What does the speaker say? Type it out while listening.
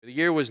The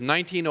year was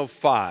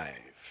 1905.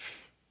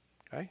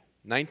 Okay?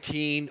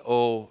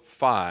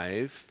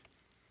 1905,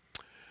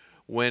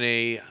 when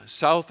a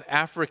South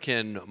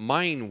African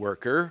mine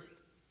worker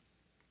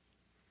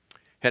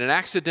had an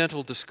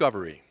accidental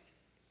discovery.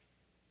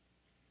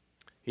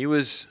 He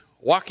was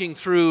walking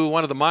through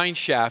one of the mine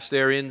shafts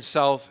there in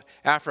South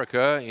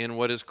Africa in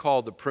what is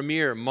called the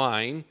Premier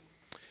Mine,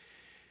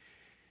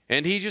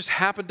 and he just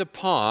happened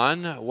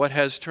upon what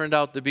has turned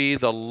out to be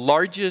the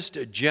largest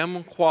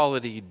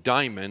gem-quality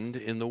diamond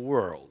in the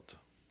world.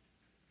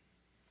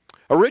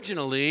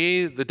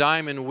 Originally, the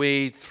diamond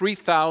weighed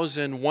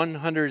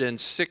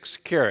 3,106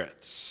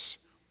 carats.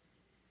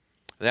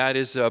 That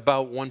is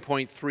about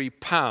 1.3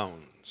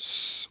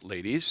 pounds,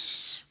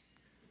 ladies.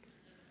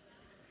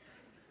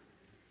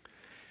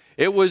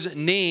 It was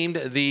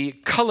named the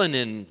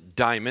Cullinan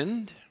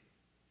diamond.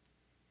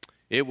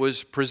 It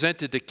was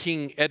presented to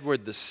King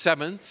Edward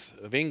VII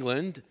of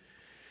England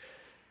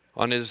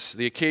on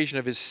the occasion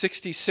of his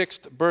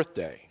 66th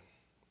birthday.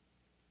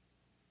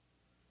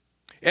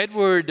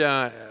 Edward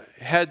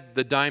had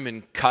the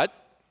diamond cut,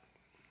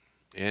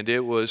 and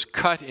it was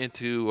cut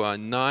into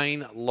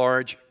 9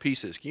 large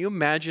pieces. Can you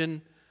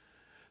imagine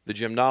the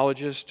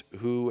gemologist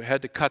who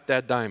had to cut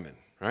that diamond,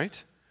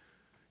 right?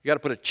 You got to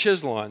put a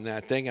chisel on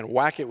that thing and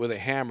whack it with a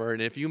hammer,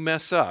 and if you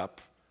mess up,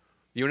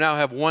 you now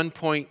have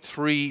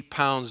 1.3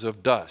 pounds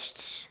of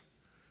dusts.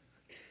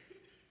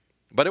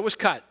 But it was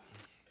cut,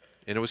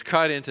 and it was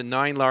cut into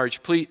 9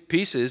 large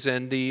pieces,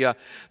 and the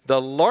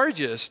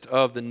largest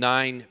of the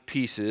 9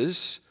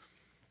 pieces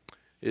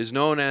is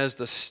known as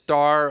the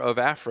Star of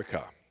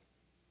Africa.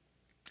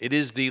 It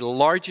is the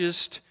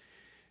largest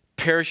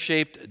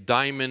pear-shaped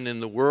diamond in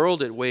the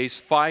world. It weighs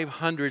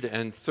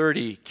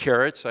 530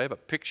 carats. I have a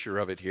picture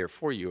of it here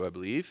for you, I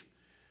believe.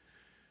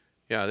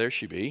 Yeah, there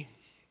she be.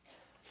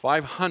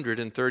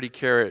 530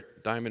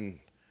 carat diamond.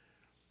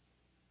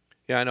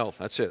 Yeah, I know,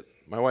 that's it.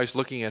 My wife's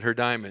looking at her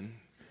diamond.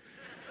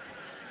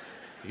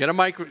 Get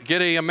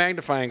a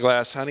magnifying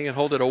glass, honey, and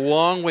hold it a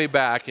long way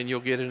back, and you'll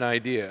get an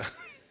idea.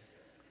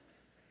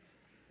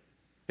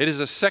 It is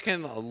the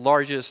second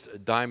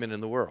largest diamond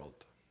in the world,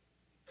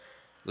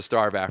 the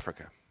Star of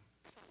Africa.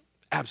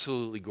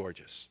 Absolutely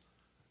gorgeous.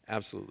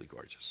 Absolutely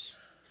gorgeous.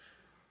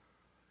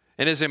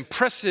 And as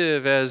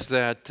impressive as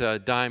that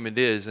diamond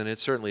is, and it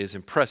certainly is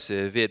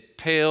impressive, it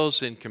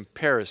pales in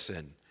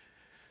comparison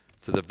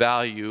to the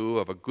value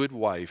of a good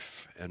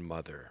wife and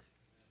mother.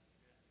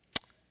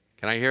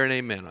 Can I hear an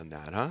amen on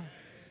that, huh?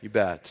 You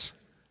bet.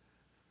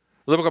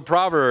 The book of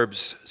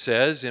Proverbs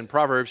says in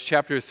Proverbs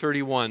chapter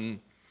 31,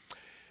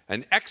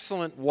 an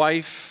excellent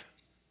wife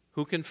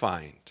who can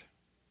find?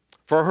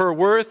 For her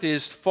worth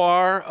is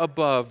far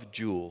above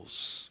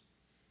jewels.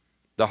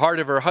 The heart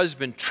of her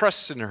husband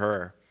trusts in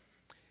her,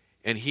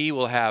 and he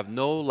will have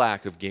no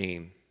lack of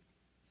gain.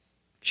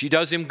 She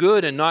does him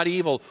good and not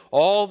evil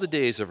all the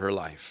days of her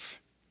life.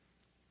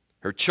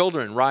 Her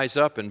children rise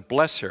up and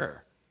bless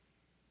her.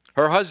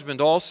 Her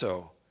husband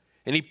also,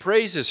 and he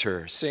praises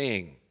her,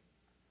 saying,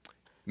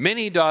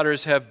 many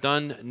daughters have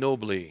done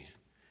nobly,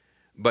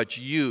 but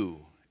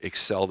you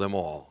excel them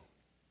all.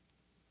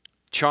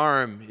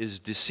 Charm is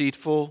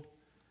deceitful,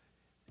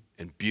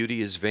 and beauty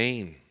is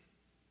vain.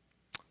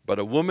 But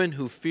a woman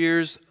who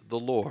fears the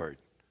Lord,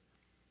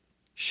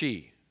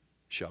 she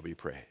shall be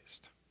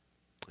praised.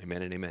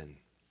 Amen and amen.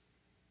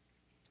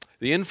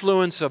 The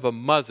influence of a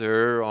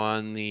mother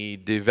on the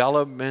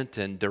development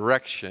and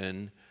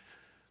direction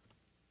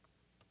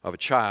of a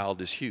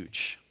child is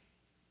huge.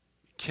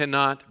 It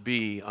cannot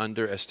be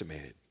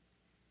underestimated.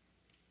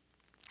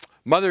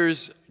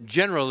 Mothers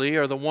generally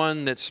are the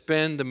one that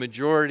spend the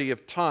majority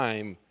of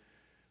time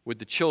with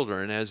the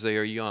children as they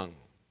are young.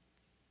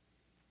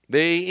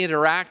 They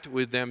interact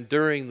with them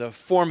during the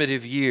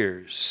formative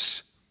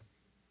years.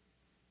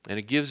 And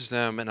it gives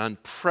them an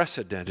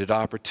unprecedented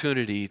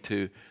opportunity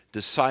to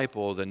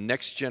disciple the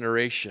next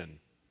generation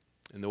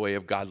in the way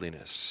of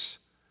godliness.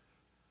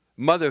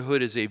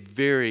 Motherhood is a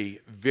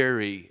very,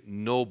 very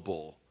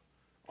noble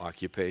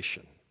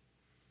occupation.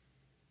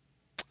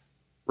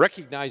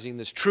 Recognizing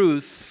this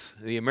truth,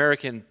 the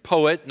American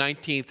poet,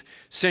 19th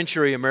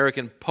century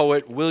American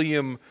poet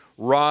William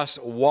Ross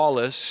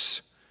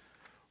Wallace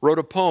wrote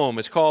a poem.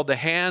 It's called "The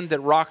Hand That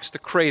Rocks the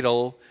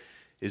Cradle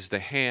is the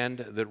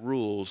Hand That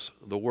Rules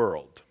the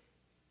World."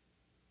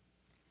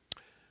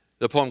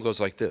 The poem goes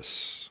like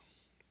this.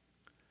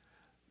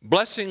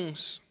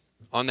 Blessings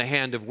on the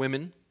hand of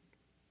women.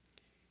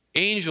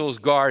 Angels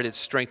guard its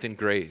strength and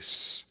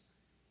grace.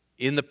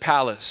 In the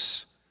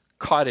palace,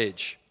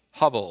 cottage,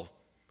 hovel,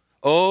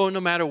 oh,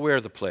 no matter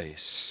where the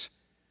place.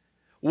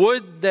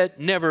 Would that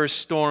never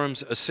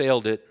storms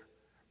assailed it,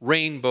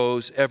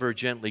 rainbows ever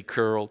gently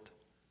curled.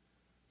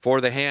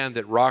 For the hand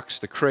that rocks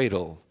the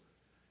cradle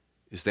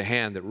is the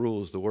hand that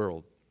rules the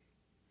world.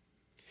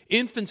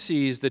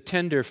 Infancy's the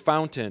tender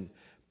fountain,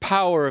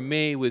 power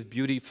may with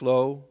beauty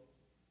flow.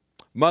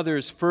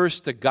 Mothers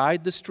first to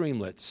guide the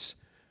streamlets,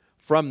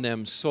 from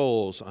them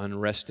souls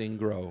unresting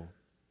grow.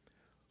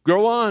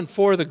 Grow on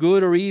for the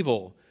good or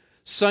evil,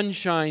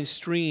 sunshine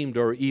streamed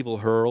or evil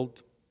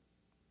hurled.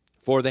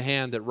 For the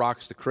hand that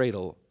rocks the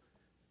cradle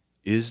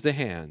is the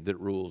hand that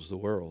rules the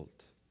world.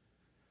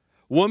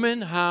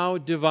 Woman, how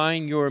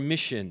divine your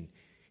mission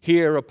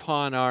here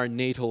upon our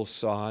natal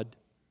sod.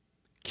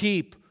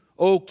 Keep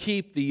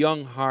the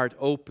young heart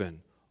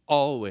open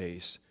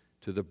always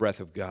to the breath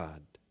of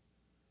God.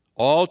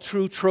 All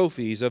true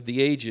trophies of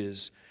the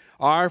ages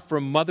are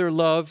from mother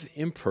love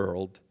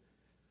impearled,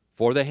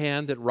 for the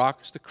hand that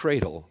rocks the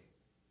cradle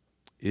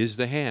is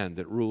the hand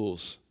that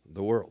rules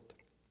the world.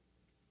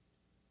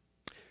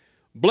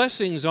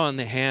 Blessings on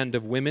the hand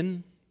of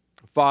women,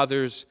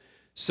 fathers,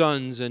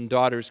 sons, and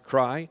daughters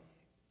cry,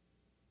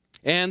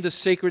 and the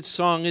sacred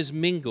song is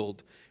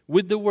mingled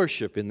with the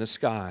worship in the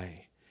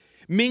sky,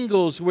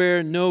 mingles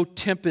where no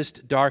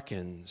tempest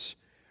darkens,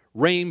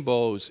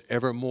 rainbows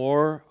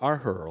evermore are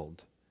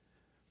hurled,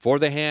 for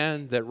the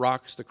hand that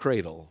rocks the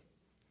cradle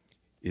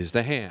is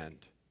the hand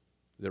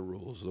that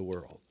rules the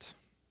world.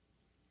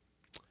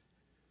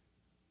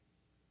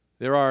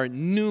 There are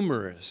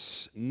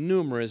numerous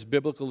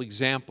biblical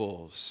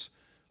examples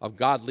of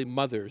godly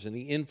mothers and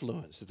the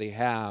influence that they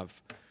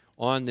have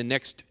on the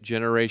next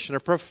generation, a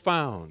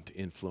profound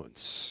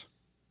influence.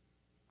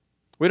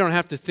 We don't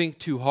have to think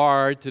too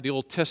hard to the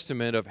Old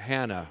Testament of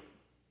Hannah.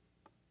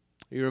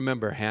 You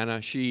remember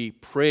Hannah. She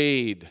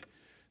prayed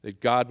that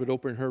God would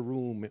open her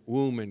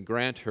womb and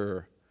grant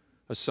her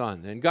a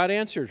son. And God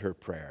answered her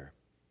prayer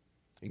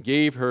and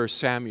gave her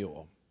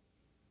Samuel.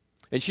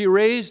 And she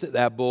raised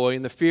that boy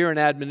in the fear and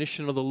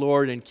admonition of the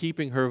Lord and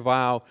keeping her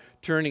vow,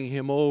 turning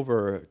him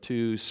over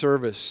to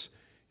service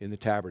in the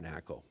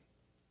tabernacle.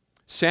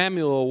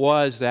 Samuel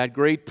was that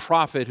great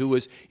prophet who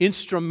was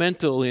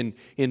instrumental in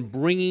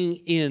bringing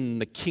in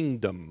the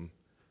kingdom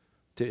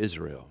to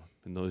Israel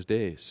in those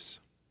days.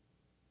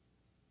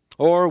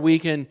 Or we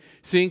can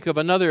think of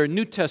another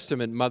New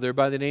Testament mother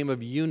by the name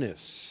of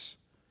Eunice.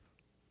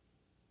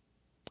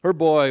 Her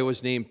boy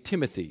was named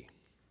Timothy.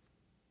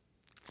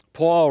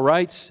 Paul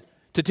writes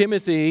to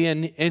Timothy,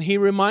 and he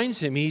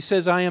reminds him, he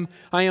says, I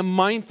am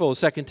mindful,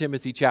 2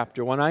 Timothy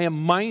chapter 1, I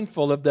am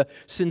mindful of the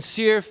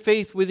sincere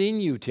faith within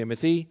you,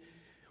 Timothy,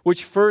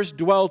 which first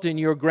dwelt in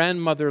your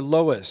grandmother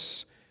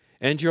Lois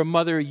and your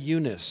mother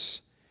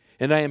Eunice,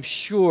 and I am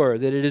sure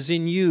that it is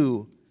in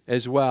you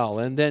as well.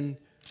 And then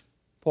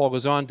Paul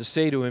goes on to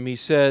say to him, he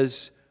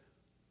says,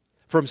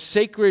 from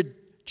sacred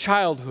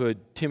childhood,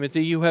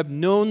 Timothy, you have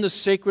known the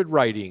sacred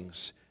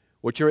writings,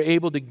 which are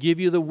able to give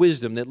you the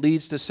wisdom that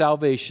leads to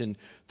salvation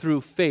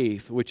through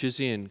faith which is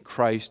in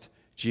Christ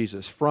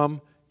Jesus.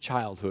 From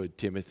childhood,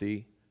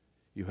 Timothy,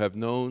 you have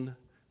known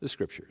the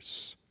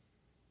Scriptures.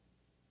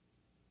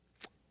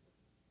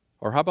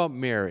 Or how about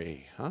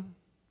Mary, huh?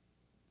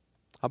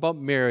 How about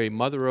Mary,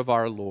 mother of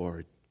our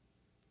Lord?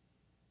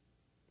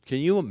 Can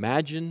you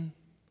imagine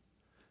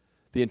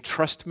the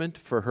entrustment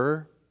for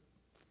her?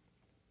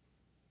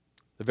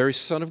 The very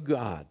Son of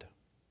God.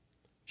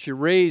 She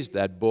raised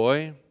that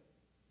boy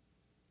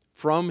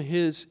from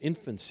his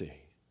infancy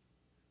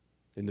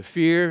in the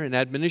fear and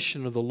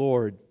admonition of the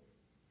Lord.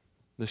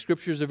 The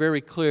Scriptures are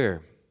very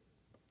clear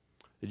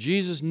that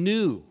Jesus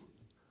knew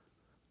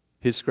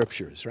his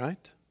Scriptures,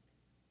 right?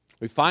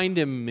 We find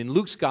him in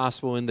Luke's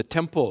Gospel in the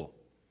temple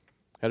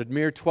at a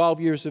mere 12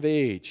 years of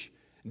age,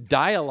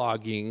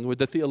 dialoguing with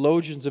the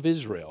theologians of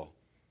Israel.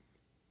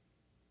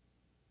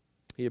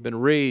 He had been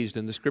raised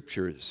in the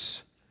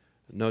Scriptures,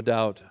 no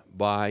doubt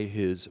by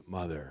his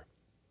mother.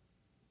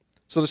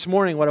 So this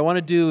morning, what I want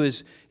to do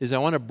is I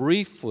want to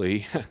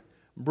briefly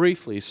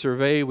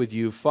survey with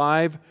you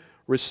 5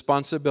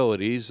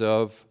 responsibilities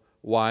of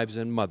wives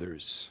and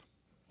mothers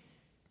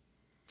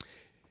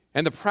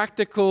and the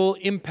practical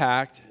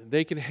impact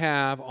they can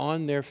have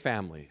on their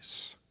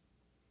families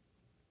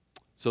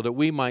so that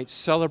we might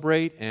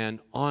celebrate and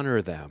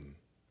honor them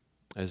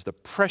as the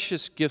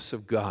precious gifts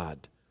of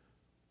God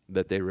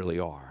that they really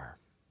are.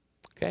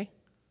 Okay?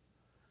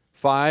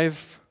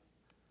 5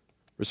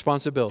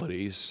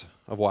 responsibilities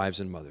of wives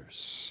and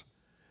mothers.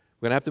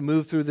 We're going to have to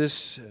move through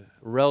this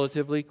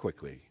relatively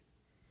quickly.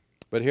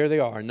 But here they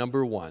are.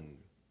 Number 1,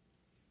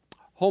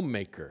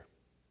 homemaker.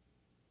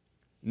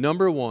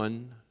 Number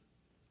 1,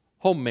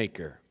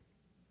 homemaker.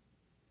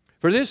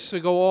 For this, we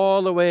go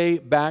all the way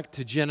back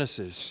to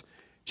Genesis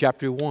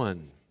chapter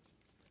 1.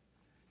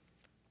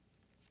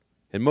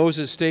 And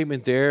Moses'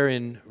 statement there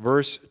in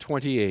verse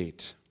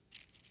 28,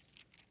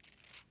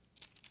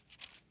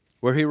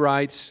 where he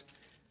writes,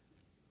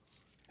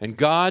 and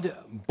God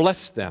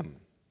blessed them,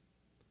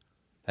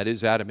 that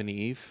is Adam and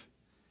Eve,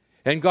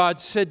 and God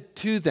said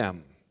to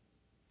them,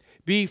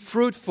 be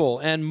fruitful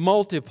and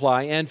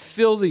multiply and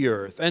fill the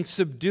earth and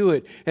subdue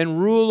it and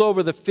rule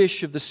over the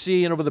fish of the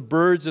sea and over the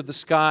birds of the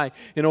sky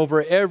and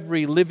over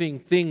every living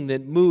thing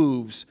that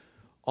moves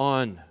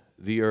on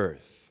the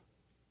earth.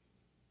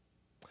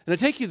 And I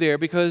take you there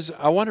because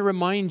I want to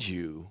remind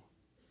you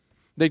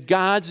that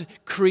God's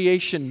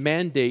creation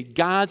mandate,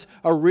 God's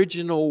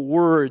original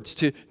words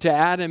to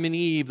Adam and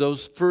Eve,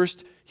 those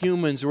first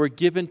humans, were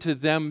given to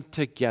them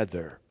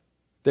together.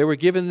 They were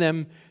given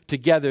them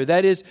together.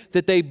 That is,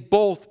 that they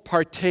both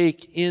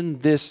partake in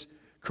this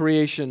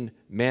creation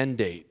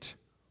mandate.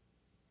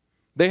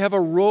 They have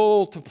a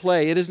role to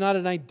play. It is not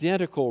an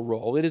identical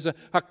role. It is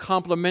a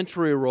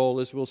complementary role,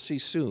 as we'll see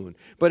soon.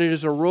 But it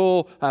is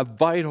a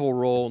vital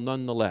role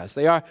nonetheless.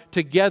 They are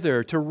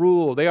together to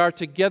rule. They are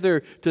together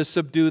to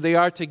subdue. They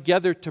are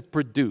together to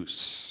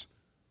produce.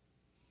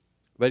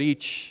 But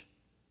each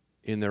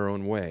in their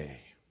own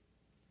way.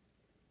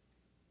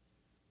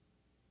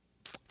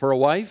 For a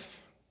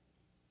wife,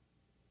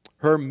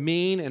 her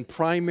main and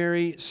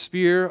primary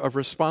sphere of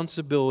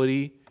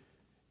responsibility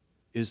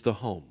is the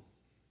home.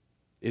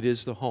 It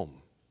is the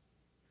home.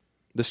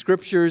 The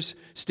Scriptures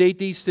state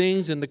these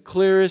things in the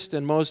clearest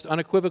and most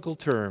unequivocal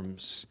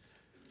terms.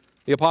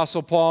 The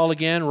Apostle Paul,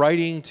 again,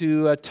 writing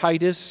to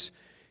Titus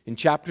in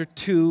chapter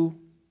 2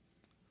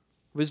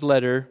 of his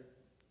letter,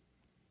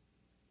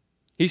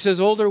 he says,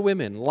 older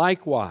women,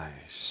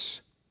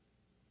 likewise,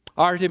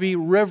 are to be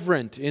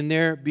reverent in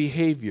their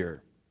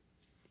behavior,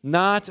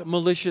 not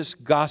malicious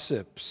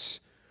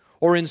gossips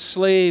or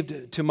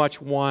enslaved to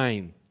much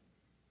wine,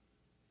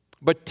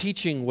 but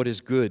teaching what is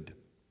good,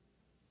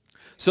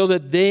 so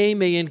that they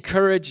may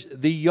encourage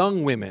the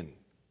young women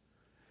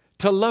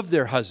to love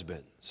their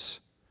husbands,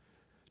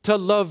 to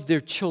love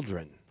their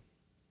children,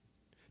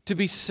 to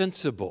be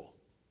sensible,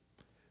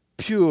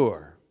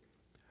 pure,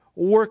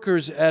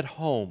 workers at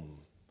home,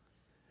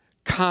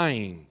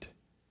 kind,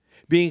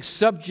 being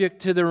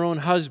subject to their own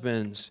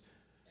husbands,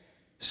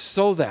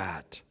 so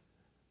that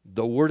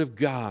the Word of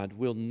God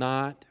will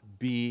not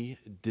be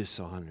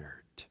dishonored.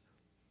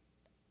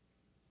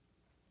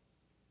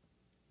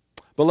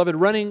 Beloved,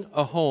 running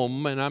a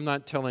home, and I'm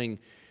not telling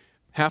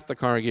half the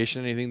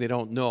congregation anything they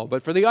don't know,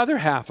 but for the other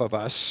half of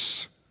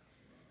us,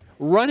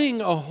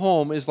 running a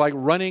home is like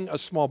running a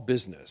small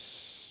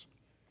business.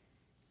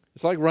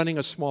 It's like running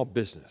a small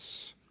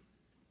business.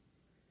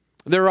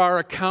 There are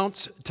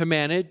accounts to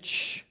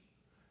manage,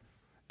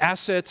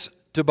 assets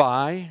to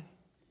buy,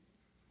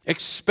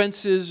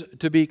 expenses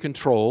to be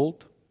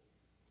controlled,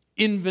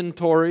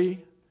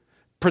 inventory,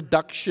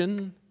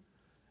 production,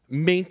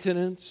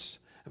 maintenance,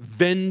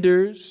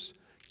 vendors,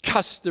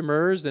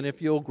 customers, and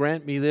if you'll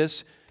grant me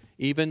this,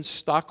 even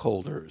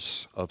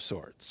stockholders of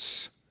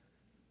sorts.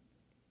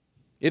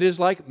 It is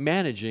like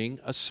managing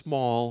a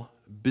small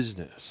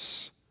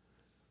business.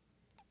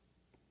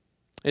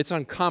 It's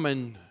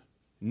uncommon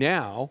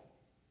now,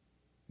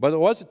 but there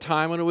was a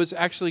time when it was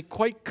actually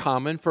quite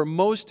common for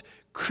most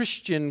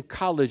Christian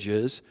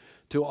colleges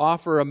to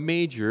offer a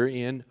major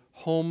in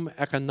home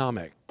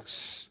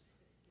economics.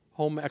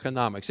 Home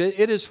economics.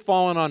 It has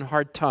fallen on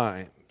hard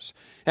times.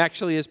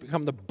 Actually, it's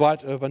become the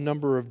butt of a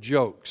number of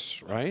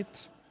jokes,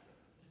 right?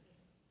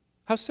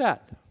 How sad.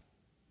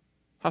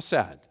 How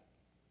sad.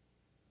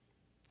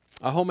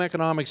 A home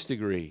economics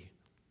degree.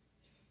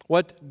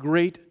 What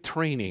great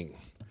training.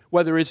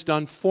 Whether it's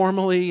done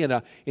formally in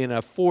a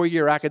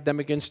 4-year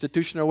academic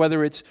institution or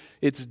whether it's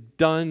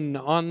done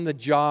on the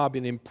job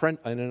in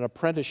an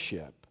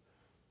apprenticeship.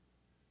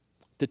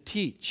 To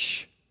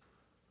teach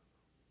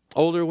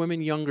older women,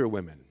 younger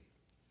women,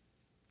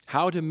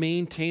 how to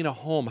maintain a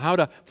home, how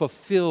to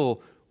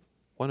fulfill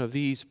one of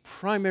these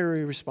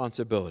primary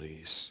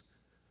responsibilities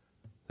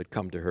that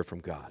come to her from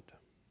God.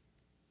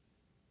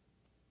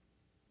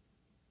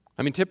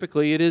 I mean,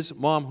 typically it is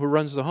mom who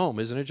runs the home,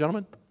 isn't it,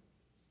 gentlemen?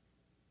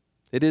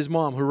 It is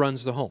mom who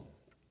runs the home.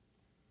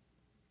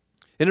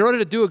 And in order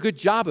to do a good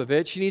job of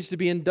it, she needs to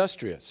be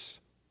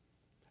industrious.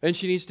 And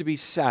she needs to be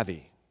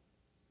savvy.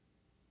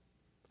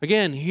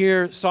 Again,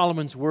 hear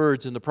Solomon's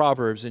words in the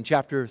Proverbs in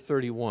chapter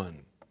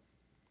 31.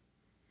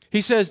 He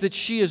says that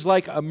she is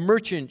like a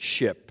merchant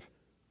ship.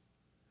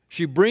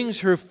 She brings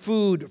her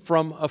food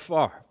from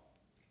afar.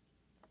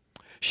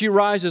 She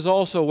rises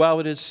also while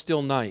it is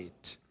still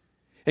night,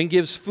 and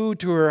gives food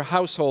to her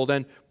household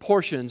and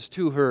portions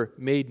to her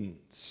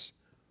maidens.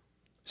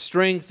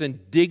 Strength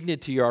and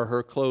dignity are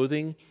her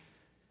clothing,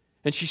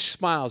 and she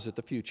smiles at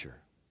the future.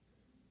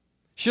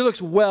 She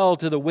looks well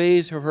to the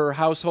ways of her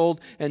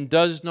household and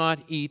does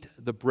not eat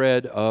the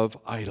bread of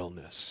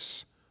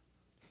idleness.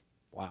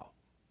 Wow.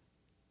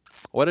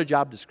 What a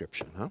job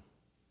description, huh?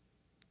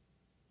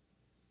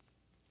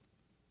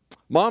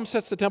 Mom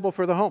sets the temple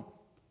for the home.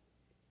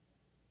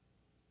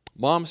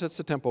 Mom sets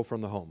the temple from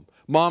the home.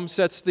 Mom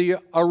sets the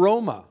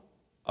aroma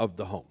of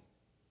the home.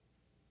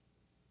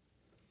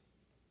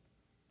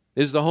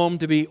 Is the home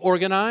to be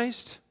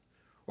organized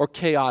or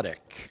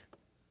chaotic?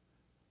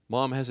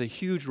 Mom has a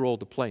huge role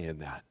to play in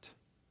that.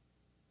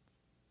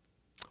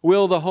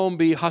 Will the home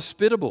be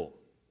hospitable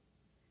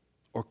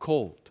or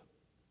cold?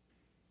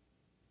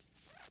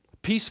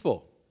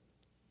 Peaceful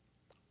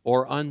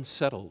or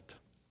unsettled?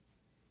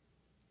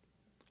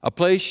 A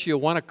place you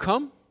want to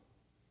come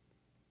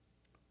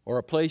or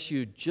a place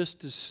you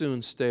just as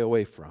soon stay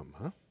away from,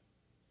 huh?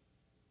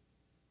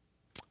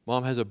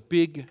 Mom has a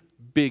big,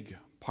 big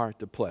part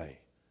to play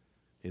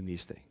in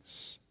these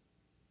things.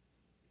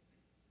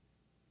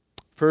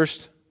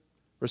 First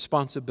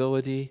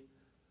responsibility,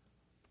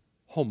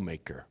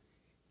 homemaker.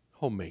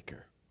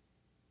 Homemaker.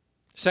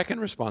 Second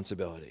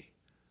responsibility,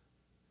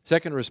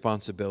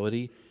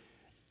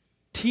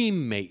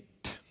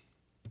 teammate.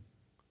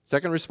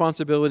 Second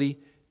responsibility,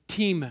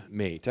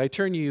 teammate. I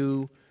turn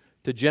you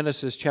to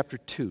Genesis chapter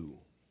 2.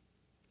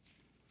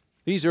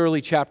 These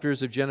early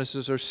chapters of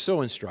Genesis are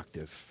so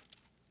instructive.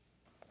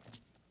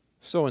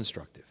 So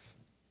instructive.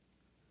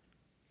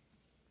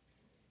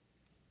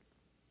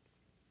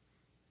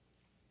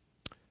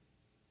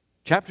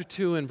 Chapter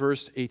 2 and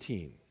verse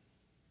 18.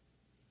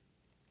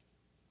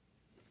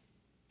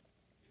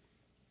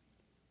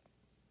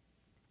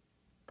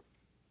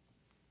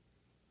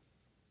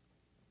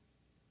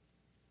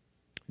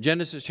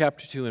 Genesis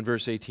chapter 2 and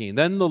verse 18.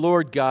 Then the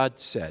Lord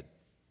God said,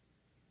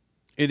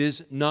 "It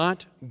is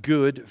not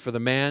good for the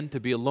man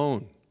to be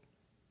alone.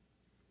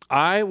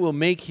 I will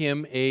make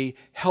him a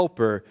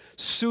helper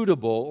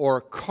suitable or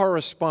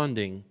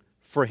corresponding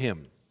for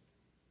him."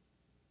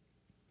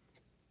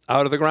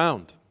 Out of the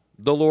ground,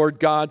 the Lord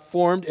God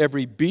formed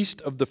every beast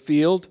of the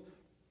field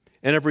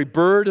and every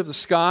bird of the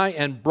sky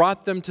and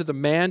brought them to the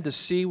man to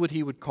see what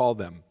he would call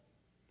them.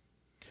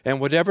 And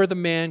whatever the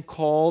man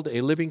called a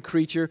living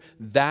creature,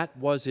 that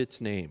was its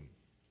name.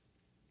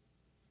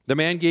 The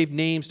man gave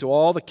names to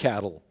all the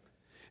cattle,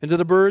 and to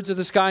the birds of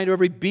the sky, and to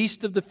every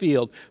beast of the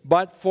field.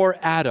 But for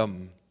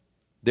Adam,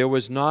 there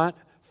was not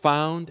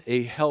found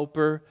a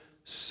helper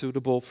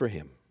suitable for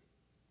him.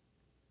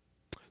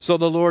 So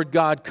the Lord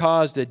God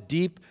caused a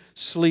deep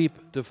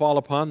sleep to fall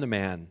upon the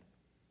man,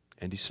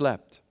 and he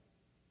slept.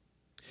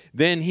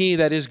 Then he,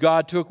 that is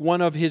God, took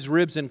one of his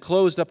ribs and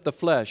closed up the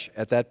flesh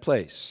at that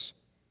place.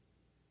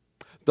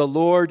 The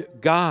Lord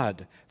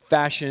God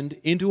fashioned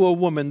into a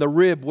woman the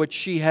rib which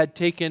she had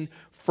taken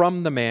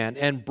from the man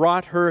and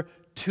brought her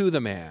to the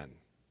man.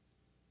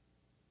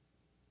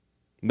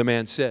 The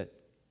man said,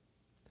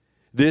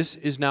 "This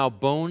is now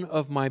bone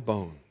of my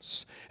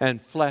bones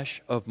and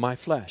flesh of my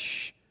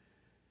flesh.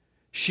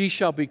 She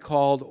shall be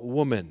called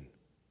woman,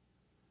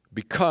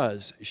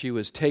 because she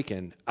was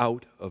taken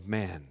out of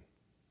man.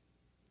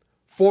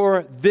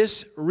 For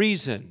this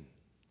reason,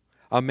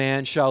 a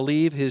man shall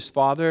leave his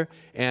father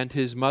and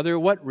his mother."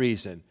 What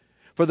reason?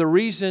 For the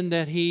reason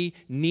that he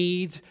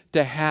needs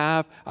to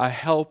have a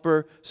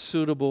helper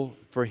suitable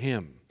for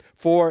him.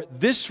 For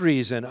this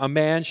reason, a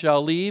man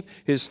shall leave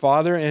his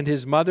father and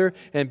his mother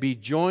and be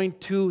joined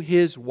to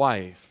his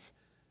wife,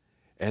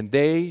 and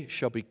they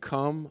shall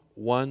become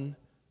one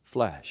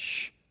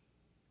flesh.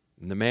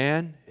 And the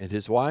man and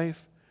his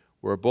wife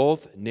were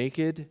both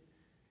naked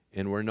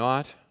and were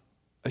not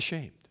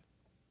ashamed.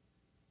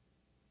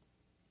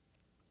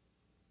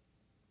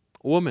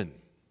 Woman,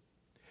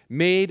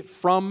 made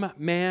from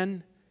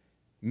man,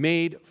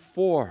 made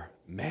for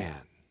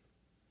man.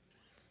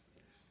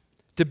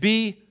 To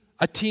be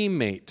a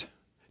teammate,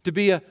 to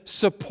be a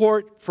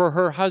support for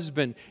her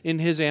husband in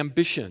his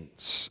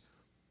ambitions,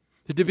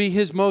 to be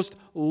his most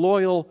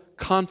loyal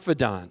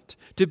confidant,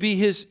 to be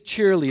his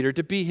cheerleader,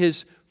 to be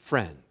his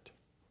friend.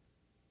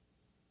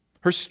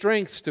 Her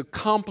strengths to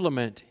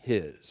complement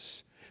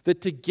his, that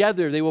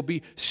together they will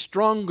be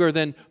stronger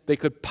than they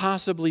could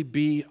possibly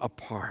be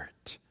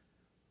apart.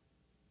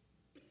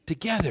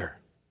 Together,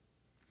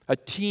 a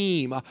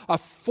team, a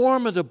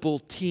formidable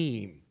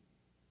team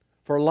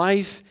for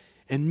life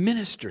and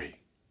ministry.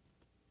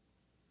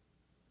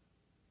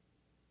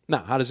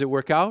 Now, how does it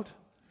work out?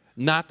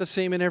 Not the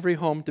same in every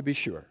home, to be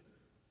sure.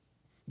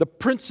 The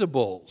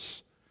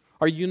principles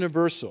are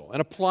universal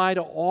and apply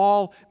to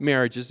all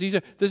marriages.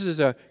 This is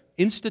an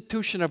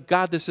institution of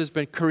God. This has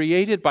been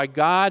created by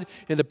God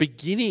in the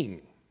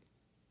beginning.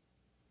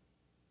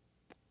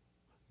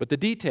 But the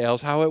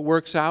details, how it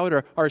works out,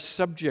 are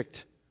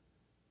subject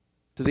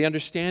to the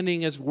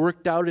understanding as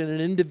worked out in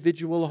an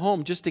individual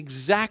home. Just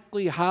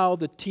exactly how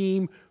the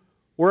team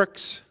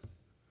works,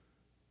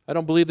 I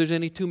don't believe there's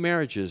any two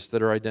marriages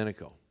that are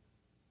identical.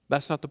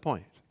 That's not the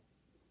point.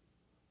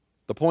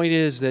 The point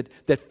is that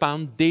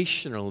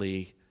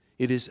foundationally,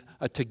 it is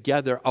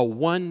a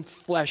one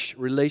flesh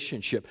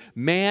relationship.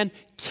 Man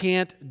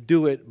can't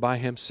do it by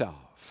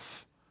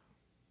himself.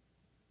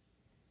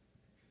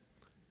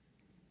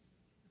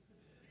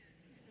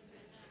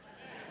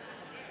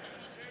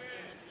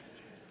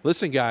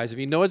 Listen, guys, if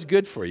you know it's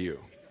good for you,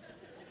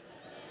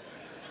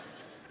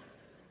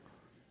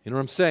 you know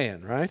what I'm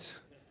saying, right?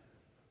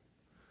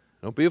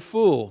 Don't be a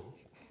fool.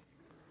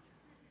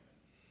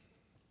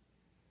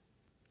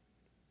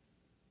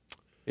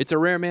 It's a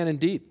rare man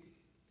indeed,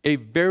 a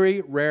very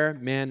rare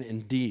man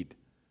indeed,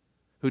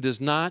 who does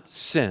not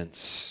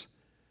sense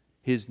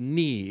his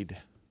need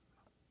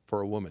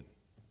for a woman,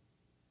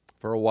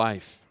 for a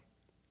wife,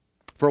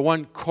 for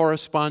one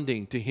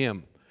corresponding to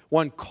him,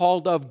 one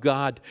called of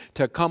God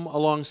to come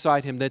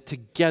alongside him, that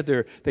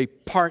together they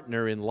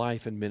partner in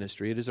life and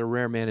ministry. It is a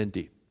rare man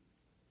indeed.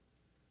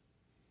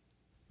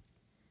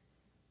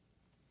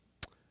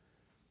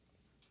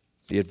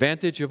 The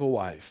advantage of a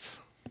wife,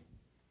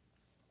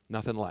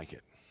 nothing like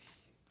it.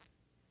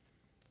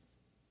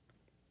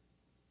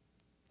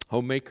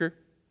 Homemaker,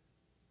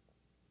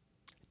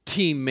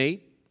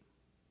 teammate.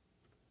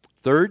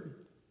 Third,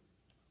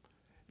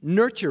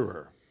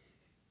 nurturer.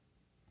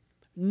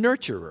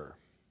 Nurturer.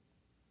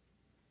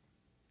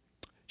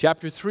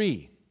 Chapter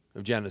 3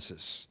 of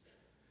Genesis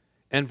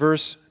and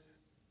verse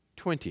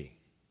 20.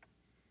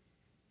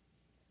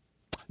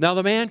 Now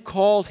the man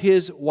called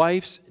his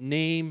wife's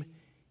name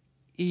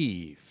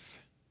Eve,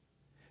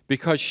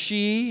 because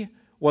she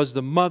was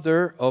the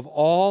mother of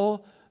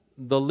all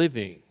the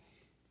living.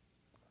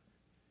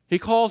 He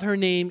called her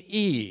name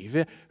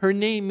Eve. Her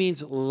name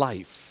means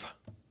life.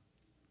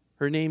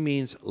 Her name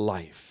means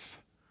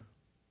life.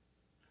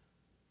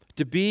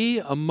 To be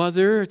a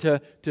mother,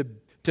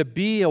 to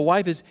be a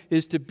wife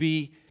is to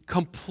be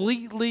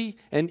completely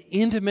and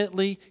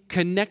intimately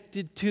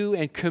connected to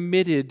and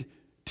committed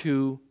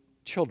to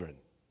children.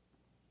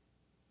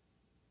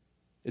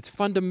 It's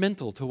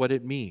fundamental to what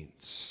it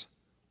means.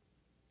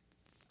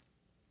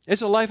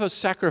 It's a life of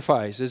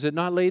sacrifice, is it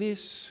not,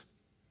 ladies?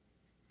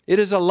 It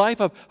is a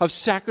life of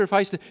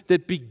sacrifice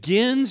that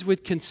begins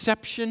with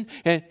conception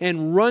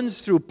and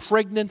runs through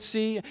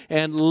pregnancy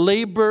and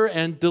labor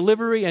and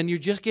delivery, and you're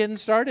just getting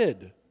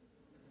started.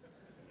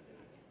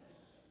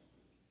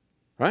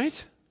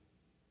 Right?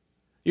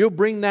 You'll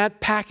bring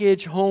that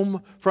package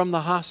home from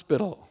the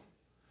hospital.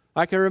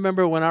 I can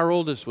remember when our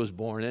oldest was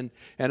born,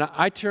 and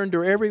I turned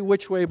her every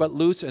which way but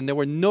loose, and there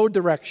were no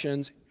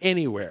directions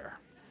anywhere.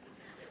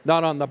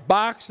 Not on the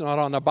box, not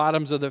on the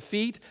bottoms of the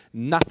feet,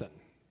 nothing.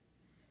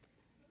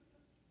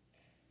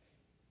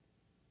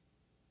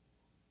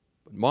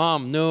 But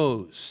Mom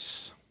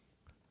knows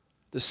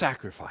the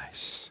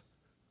sacrifice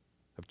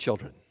of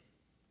children.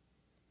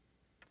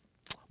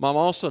 Mom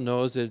also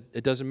knows that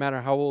it doesn't matter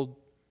how old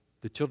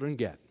the children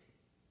get,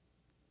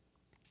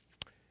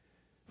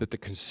 that the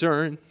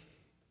concern,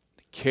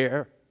 the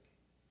care,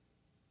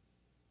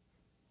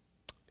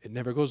 it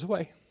never goes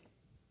away.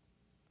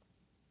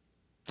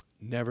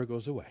 Never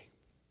goes away.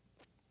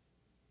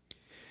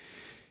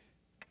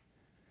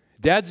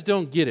 Dads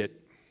don't get it.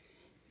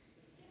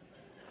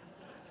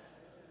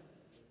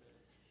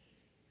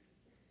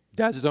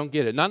 Dads don't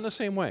get it. Not in the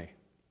same way.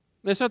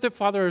 It's not that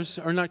fathers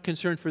are not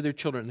concerned for their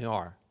children. They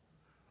are.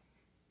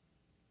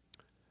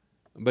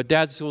 But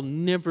dads will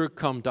never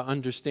come to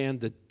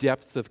understand the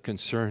depth of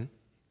concern,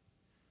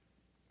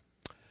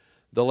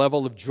 the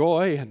level of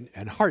joy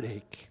and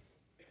heartache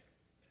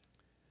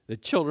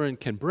that children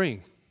can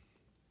bring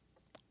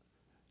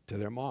to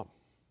their mom.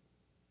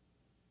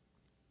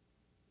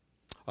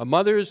 A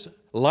mother's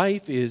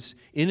life is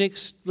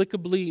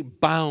inexplicably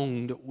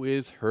bound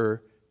with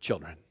her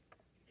children.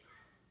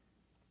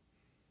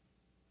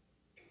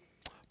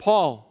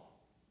 Paul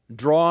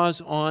draws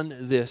on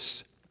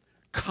this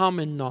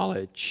common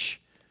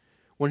knowledge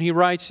when he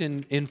writes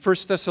in 1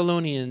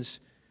 Thessalonians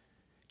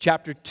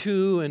chapter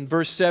 2 and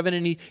verse 7,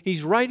 and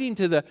he's writing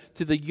to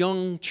the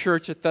young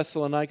church at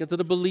Thessalonica, to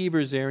the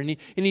believers there, and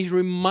he's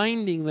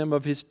reminding them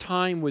of his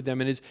time with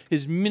them and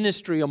his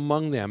ministry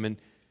among them and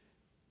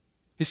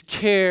his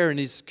care and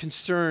his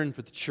concern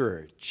for the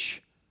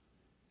church.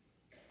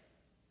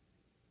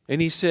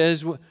 And he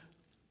says,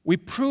 we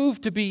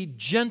prove to be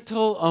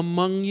gentle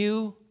among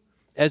you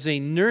as a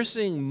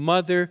nursing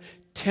mother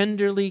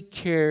tenderly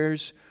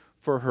cares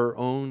for her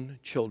own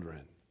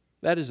children.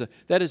 That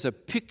is a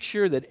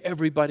picture that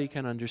everybody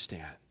can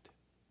understand.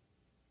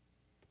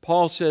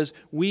 Paul says,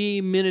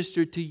 we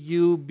minister to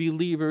you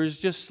believers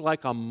just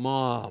like a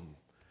mom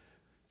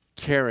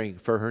caring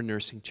for her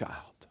nursing child.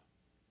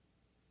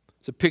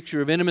 It's a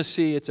picture of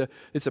intimacy. It's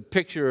a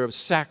picture of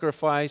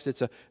sacrifice.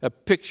 It's a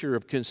picture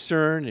of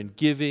concern and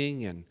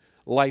giving and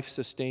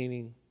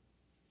life-sustaining.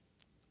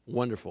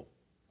 Wonderful,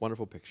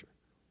 wonderful picture.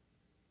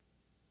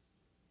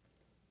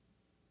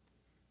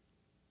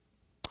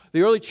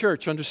 The early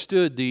church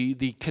understood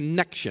the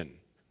connection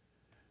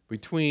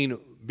between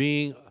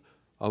being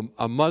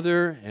a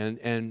mother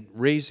and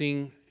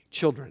raising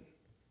children.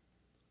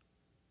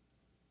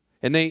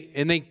 And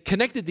they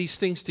connected these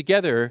things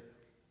together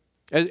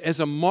as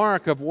a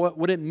mark of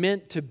what it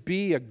meant to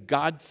be a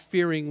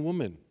God-fearing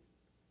woman.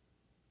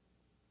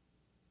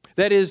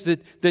 That is,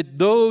 that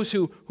those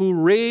who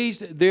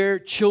raised their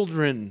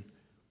children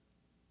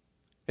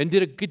and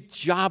did a good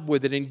job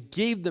with it and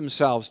gave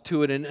themselves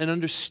to it and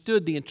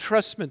understood the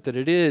entrustment that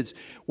it is,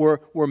 were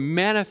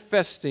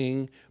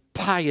manifesting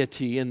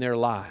piety in their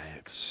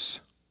lives.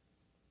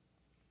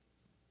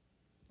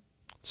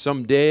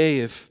 Someday,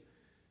 if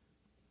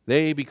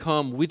they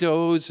become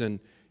widows and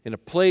in a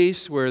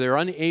place where they're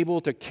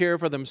unable to care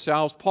for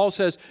themselves, Paul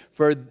says,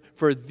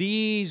 for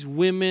these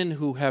women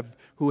who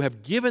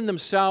have given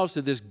themselves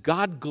to this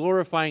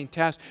God-glorifying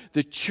task,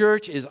 the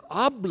church is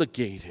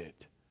obligated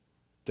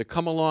to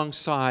come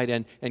alongside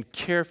and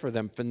care for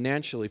them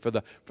financially for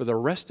the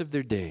rest of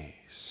their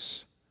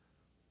days.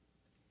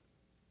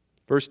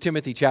 1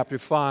 Timothy chapter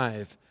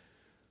 5,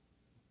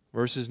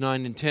 verses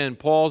 9 and 10,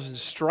 Paul's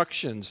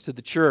instructions to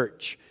the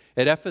church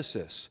at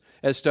Ephesus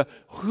as to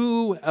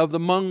who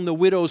among the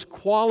widows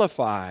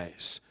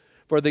qualifies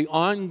for the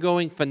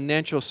ongoing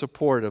financial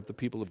support of the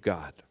people of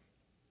God.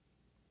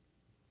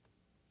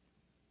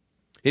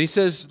 And he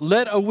says,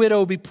 let a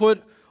widow be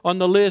put on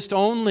the list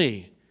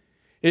only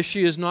if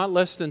she is not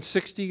less than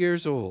 60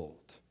 years old,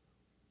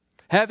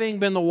 having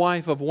been the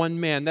wife of one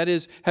man, that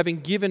is, having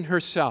given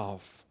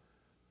herself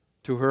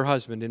to her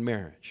husband in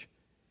marriage,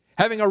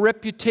 having a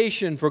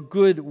reputation for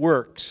good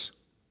works.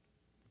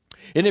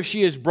 And if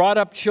she has brought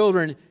up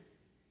children,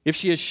 if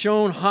she has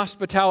shown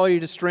hospitality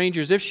to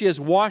strangers, if she has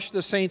washed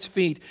the saints'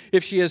 feet,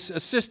 if she has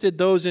assisted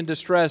those in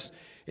distress,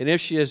 and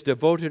if she has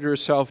devoted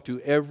herself to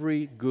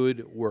every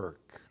good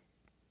work.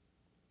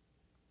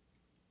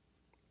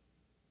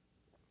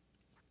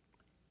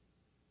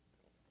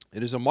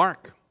 It is a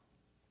mark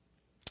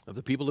of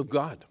the people of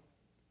God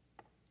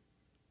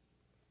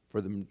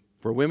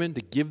for women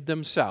to give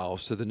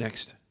themselves to the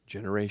next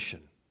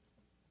generation.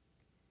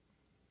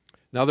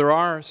 Now, there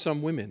are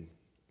some women,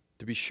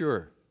 to be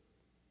sure,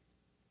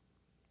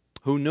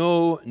 who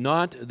know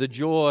not the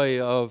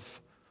joy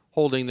of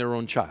holding their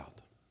own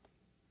child,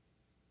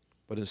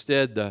 but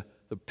instead the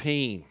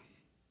pain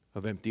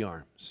of empty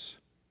arms.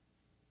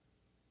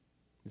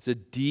 It's a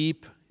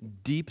deep,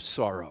 deep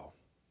sorrow.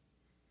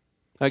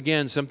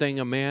 Again, something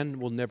a man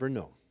will never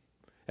know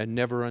and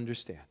never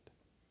understand.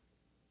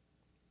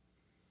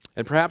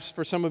 And perhaps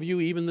for some of you,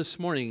 even this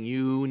morning,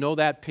 you know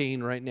that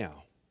pain right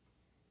now.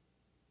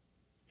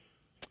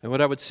 And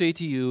what I would say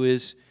to you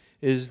is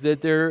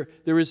that there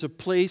is a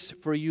place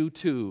for you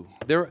too.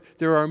 There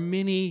are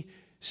many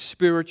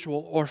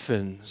spiritual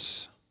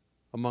orphans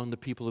among the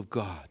people of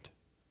God.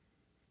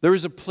 There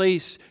is a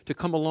place to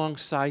come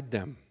alongside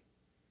them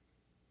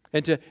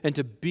and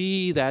to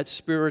be that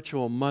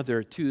spiritual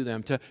mother to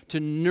them, to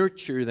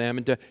nurture them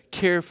and to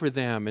care for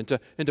them and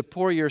to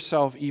pour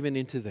yourself even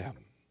into them.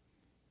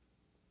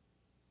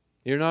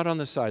 You're not on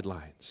the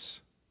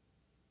sidelines.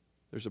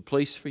 There's a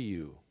place for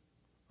you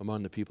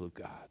among the people of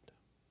God.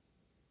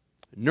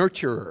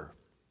 Nurturer.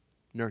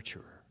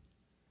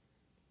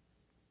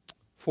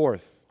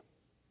 Fourth,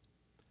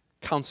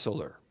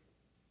 counselor.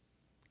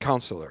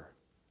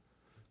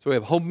 So we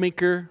have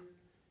homemaker,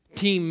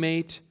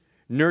 teammate,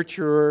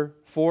 nurturer.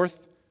 Fourth,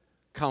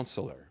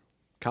 counselor.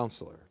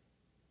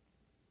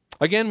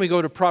 Again, we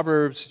go to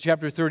Proverbs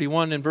chapter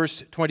 31 and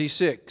verse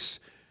 26,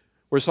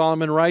 where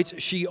Solomon writes,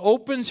 "She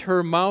opens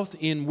her mouth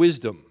in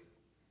wisdom,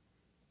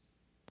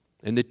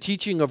 and the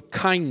teaching of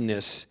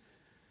kindness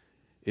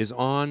is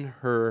on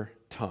her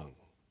tongue."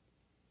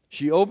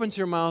 She opens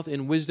her mouth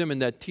in wisdom,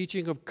 and that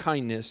teaching of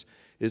kindness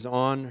is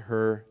on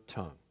her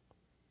tongue.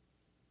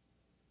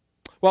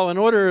 Well, in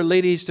order,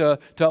 ladies, to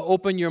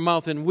open your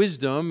mouth in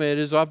wisdom, it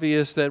is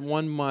obvious that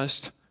one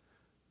must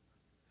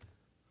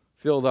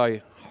fill thy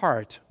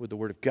heart with the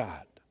Word of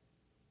God,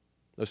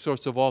 the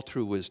source of all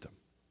true wisdom.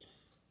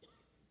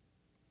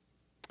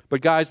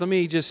 But guys, let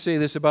me just say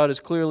this about as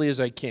clearly as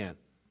I can.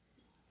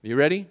 You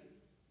ready?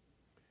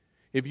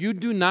 If you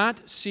do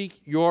not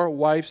seek your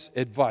wife's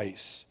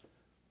advice,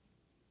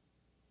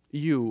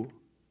 you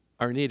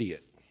are an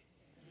idiot.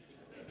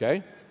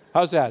 Okay?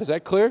 How's that? Is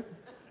that clear?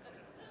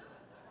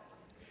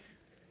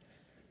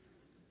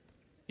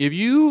 If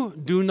you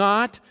do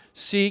not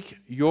seek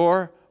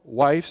your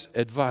wife's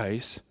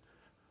advice,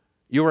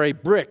 you are a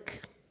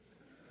brick.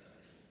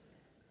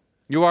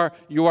 You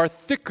are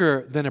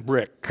thicker than a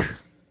brick.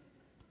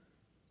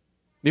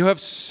 You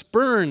have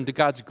spurned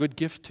God's good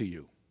gift to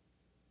you.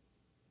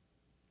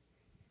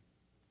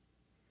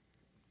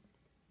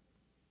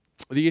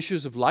 The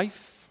issues of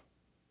life,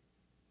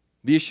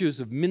 the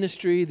issues of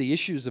ministry, the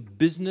issues of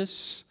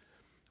business,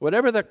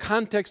 whatever the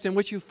context in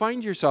which you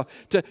find yourself,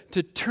 to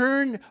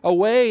turn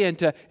away and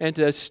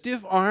to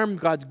stiff-arm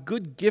God's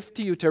good gift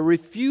to you, to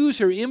refuse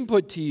her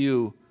input to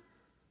you,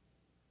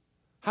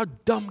 how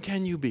dumb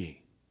can you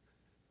be?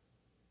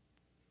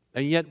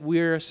 And yet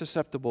we're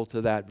susceptible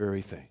to that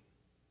very thing.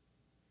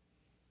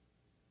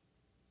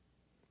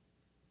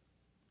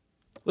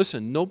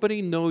 Listen,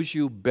 nobody knows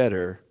you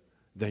better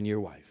than your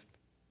wife.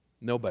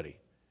 Nobody.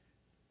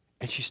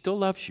 And she still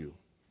loves you.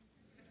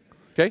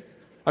 Okay?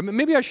 I mean,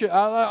 maybe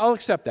I'll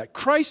accept that.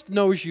 Christ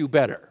knows you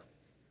better.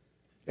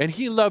 And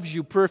He loves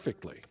you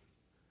perfectly.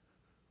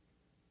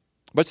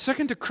 But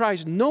second to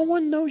Christ, no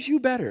one knows you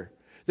better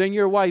than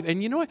your wife.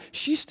 And you know what?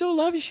 She still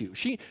loves you.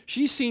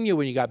 She's seen you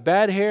when you got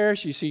bad hair.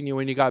 She's seen you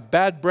when you got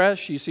bad breath.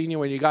 She's seen you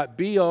when you got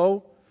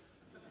BO.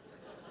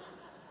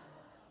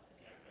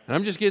 And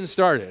I'm just getting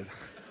started.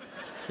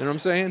 You know what I'm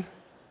saying?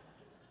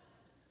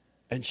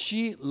 And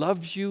she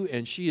loves you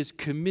and she is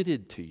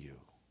committed to you.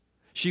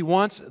 She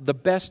wants the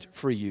best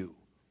for you.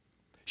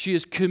 She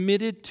is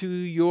committed to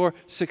your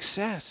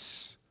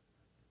success.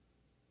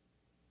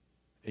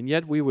 And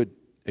yet we would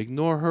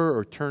ignore her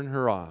or turn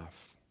her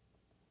off.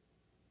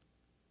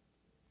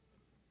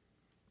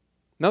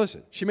 Now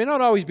listen, she may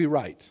not always be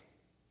right.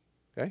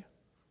 Okay?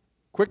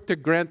 Quick to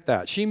grant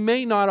that. She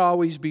may not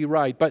always be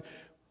right, but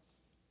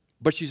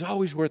she's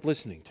always worth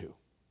listening to.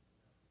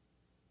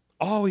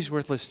 Always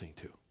worth listening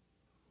to.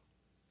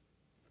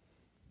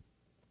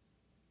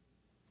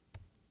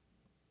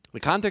 The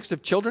context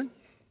of children,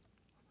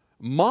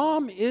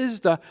 mom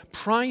is the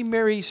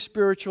primary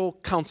spiritual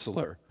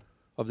counselor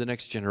of the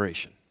next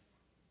generation.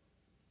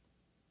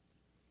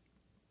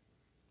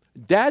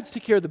 Dads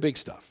take care of the big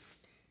stuff,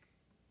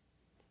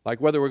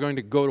 like whether we're going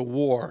to go to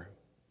war,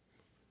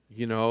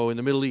 in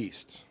the Middle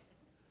East.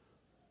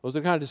 Those are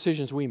the kind of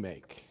decisions we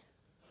make.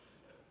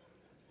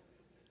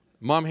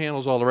 Mom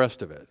handles all the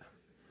rest of it.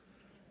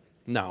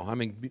 No,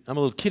 I'm a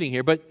little kidding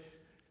here, but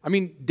I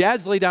mean,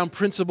 dads lay down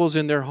principles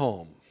in their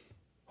home,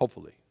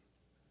 hopefully.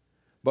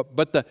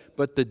 But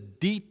the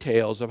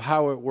details of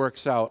how it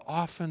works out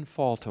often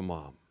fall to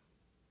mom.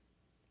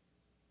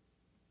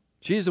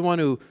 She's the one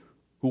who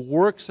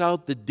works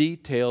out the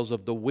details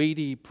of the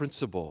weighty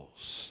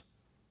principles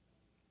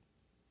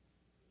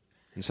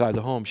inside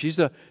the home. She's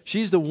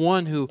the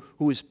one who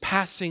is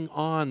passing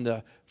on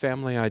the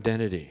family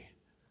identity.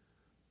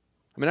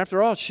 I mean,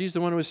 after all, she's the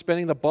one who is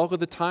spending the bulk of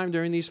the time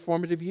during these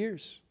formative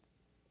years.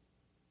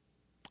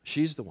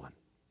 She's the one.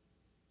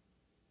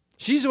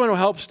 She's the one who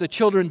helps the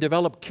children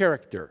develop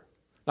character.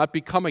 Not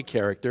become a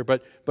character,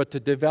 but to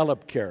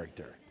develop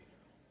character.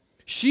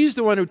 She's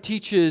the one who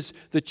teaches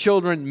the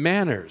children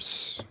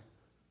manners.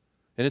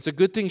 And it's a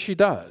good thing she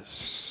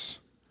does.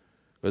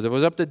 Because if it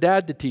was up to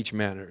Dad to teach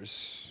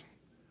manners,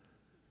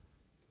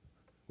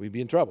 we'd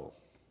be in trouble.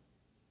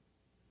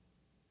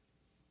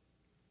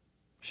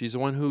 She's the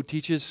one who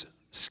teaches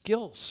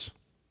skills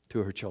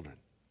to her children.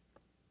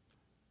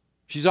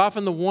 She's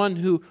often the one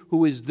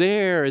who is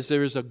there as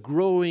there is a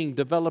growing,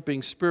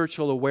 developing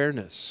spiritual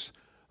awareness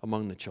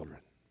among the children.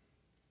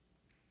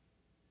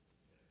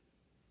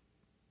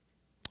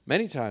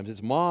 Many times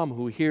it's mom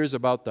who hears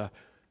about the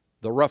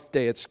rough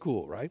day at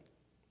school, right?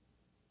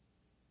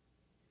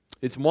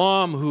 It's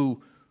mom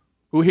who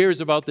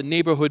hears about the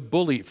neighborhood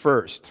bully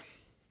first.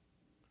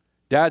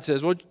 Dad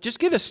says, well, just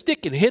get a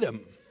stick and hit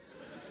him.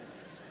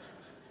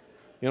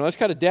 That's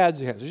kind of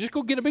Dad's answer. Just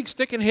go get a big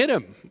stick and hit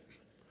him.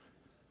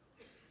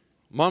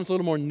 Mom's a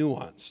little more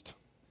nuanced.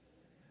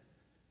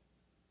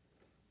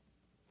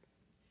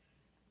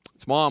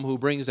 It's mom who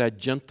brings that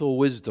gentle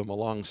wisdom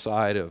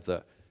alongside of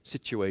the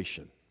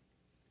situation.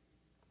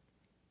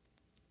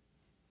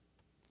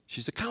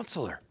 She's a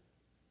counselor.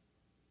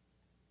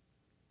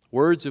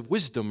 Words of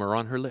wisdom are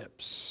on her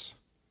lips.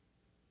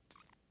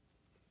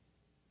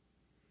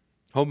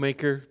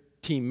 Homemaker,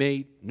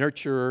 teammate,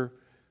 nurturer,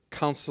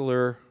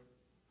 counselor.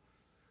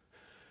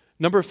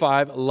 Number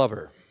 5,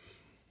 lover.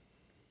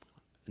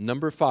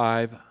 Number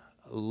 5,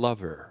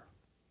 lover.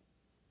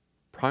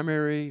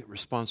 Primary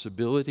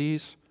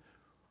responsibilities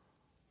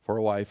for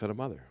a wife and a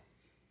mother.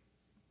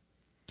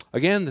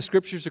 Again, the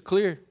scriptures are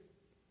clear.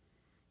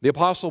 The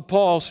Apostle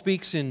Paul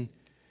speaks in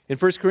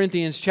 1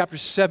 Corinthians chapter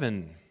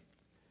 7,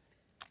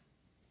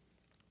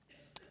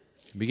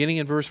 beginning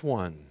in verse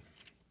 1.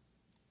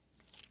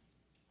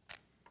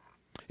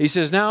 He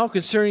says, now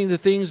concerning the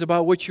things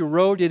about which you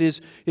wrote, it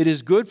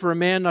is good for a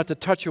man not to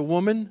touch a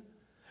woman,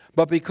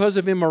 but because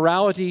of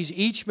immoralities,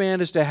 each man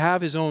is to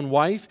have his own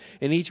wife,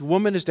 and each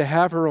woman is to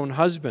have her own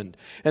husband.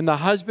 And the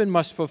husband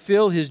must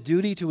fulfill his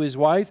duty to his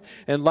wife,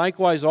 and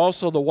likewise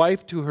also the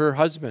wife to her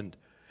husband.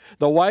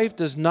 The wife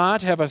does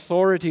not have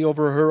authority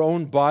over her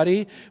own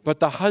body,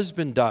 but the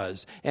husband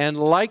does. And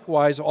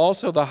likewise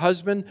also the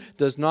husband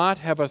does not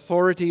have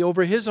authority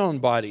over his own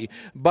body,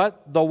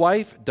 but the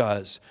wife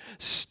does.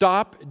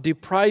 Stop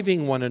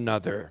depriving one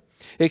another,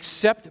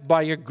 except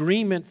by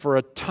agreement for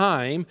a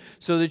time,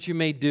 so that you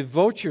may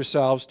devote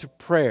yourselves to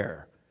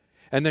prayer.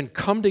 And then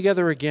come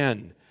together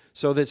again,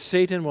 so that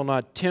Satan will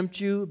not tempt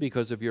you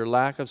because of your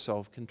lack of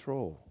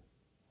self-control.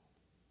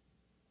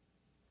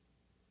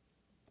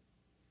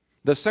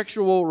 The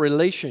sexual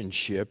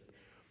relationship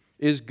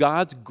is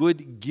God's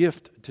good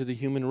gift to the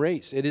human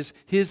race. It is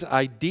His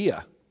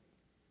idea.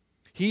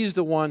 He's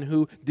the one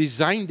who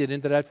designed it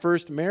into that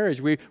first marriage.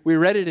 We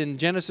read it in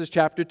Genesis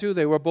chapter 2.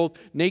 They were both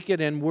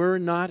naked and were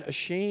not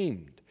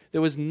ashamed.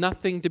 There was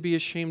nothing to be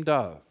ashamed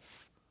of.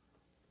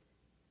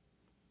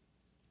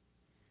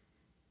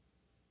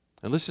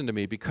 And listen to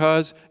me,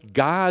 because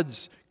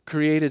God's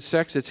created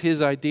sex, it's His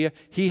idea,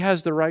 He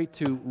has the right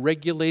to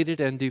regulate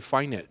it and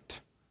define it.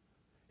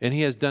 And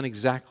He has done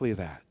exactly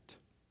that.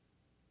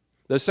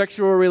 The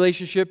sexual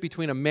relationship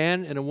between a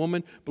man and a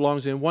woman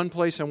belongs in one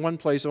place and one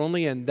place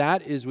only, and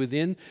that is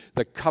within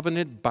the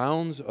covenant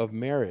bounds of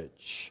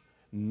marriage.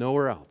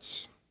 Nowhere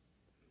else.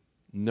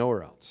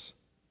 Nowhere else.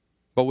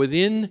 But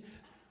within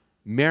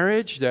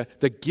marriage, the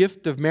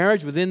gift of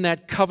marriage, within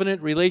that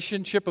covenant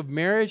relationship of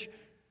marriage,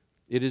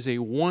 it is a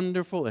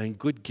wonderful and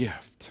good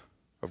gift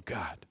of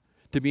God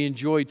to be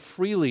enjoyed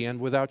freely and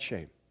without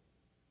shame.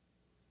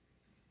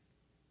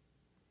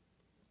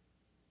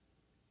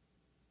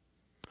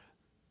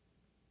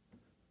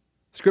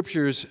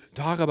 Scriptures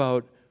talk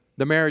about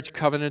the marriage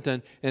covenant,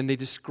 and they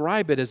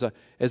describe it as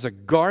a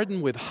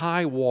garden with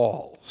high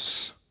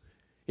walls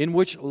in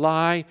which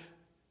lie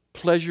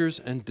pleasures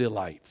and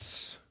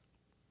delights.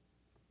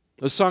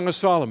 The Song of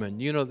Solomon,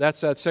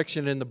 that's that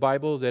section in the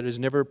Bible that is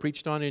never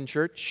preached on in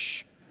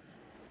church,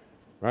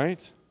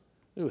 right?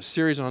 Do a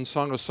series on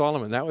Song of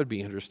Solomon. That would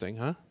be interesting,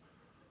 huh?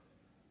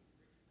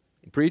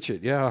 Preach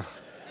it, yeah.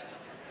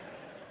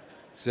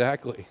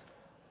 Exactly.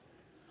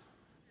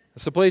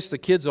 It's the place the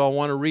kids all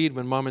want to read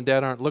when mom and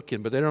dad aren't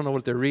looking, but they don't know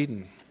what they're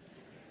reading.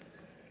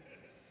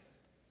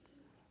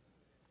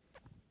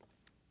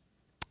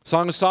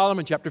 Song of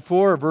Solomon, chapter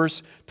 4,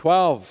 verse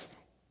 12.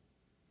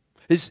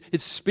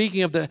 It's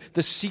speaking of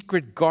the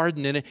secret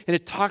garden, and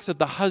it talks of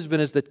the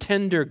husband as the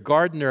tender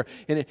gardener,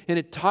 and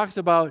it talks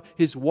about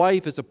his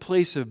wife as a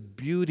place of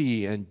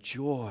beauty and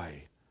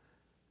joy.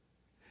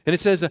 And it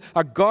says,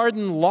 a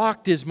garden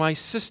locked is my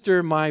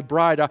sister, my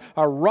bride,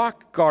 a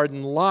rock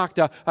garden locked,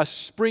 a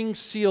spring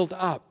sealed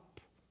up.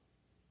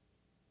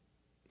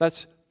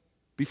 That's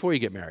before you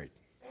get married.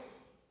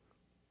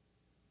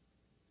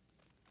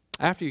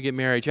 After you get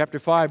married, chapter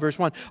 5, verse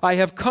 1, I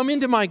have come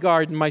into my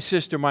garden, my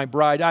sister, my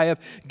bride. I have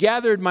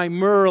gathered my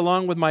myrrh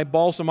along with my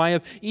balsam. I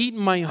have eaten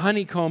my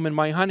honeycomb and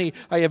my honey.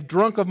 I have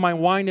drunk of my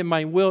wine and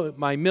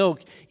my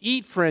milk.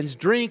 Eat, friends,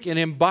 drink, and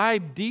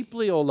imbibe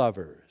deeply, O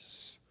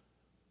lovers.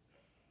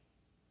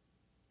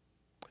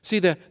 See,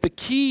 the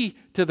key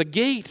to the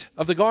gate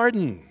of the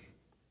garden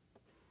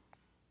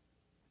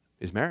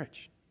is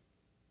marriage.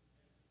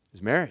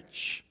 Is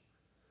marriage.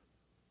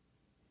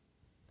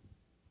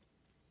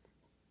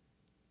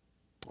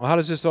 Well, how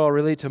does this all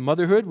relate to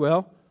motherhood?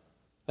 Well,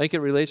 I think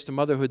it relates to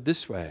motherhood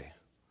this way.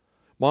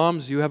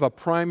 Moms, you have a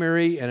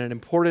primary and an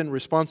important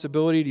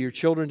responsibility to your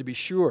children, to be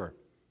sure.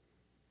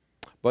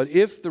 But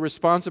if the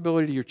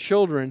responsibility to your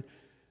children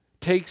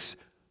takes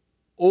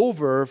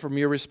over from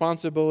your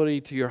responsibility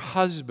to your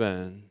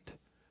husband,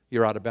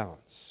 you're out of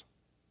balance.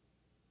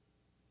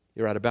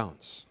 You're out of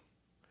balance.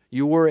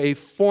 You were a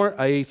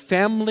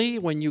family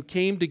when you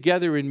came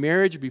together in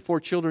marriage before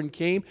children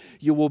came.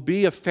 You will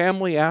be a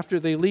family after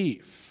they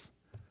leave.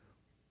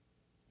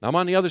 I'm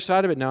on the other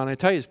side of it now, and I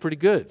tell you, it's pretty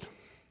good.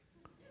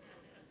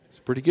 It's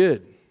pretty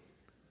good.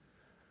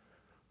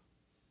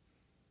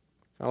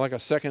 Not like a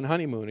second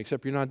honeymoon,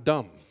 except you're not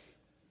dumb.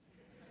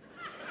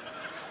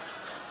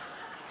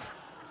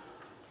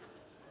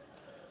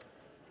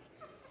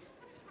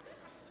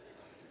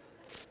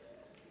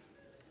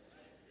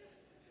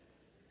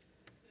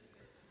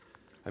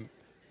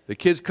 The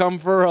kids come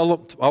for a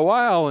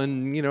while,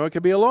 and, it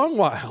could be a long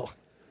while.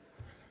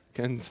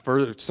 And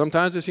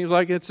sometimes it seems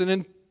like it's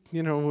an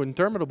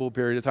interminable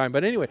period of time.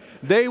 But anyway,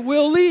 they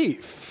will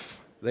leave.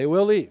 They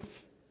will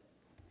leave.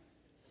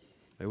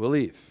 They will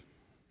leave.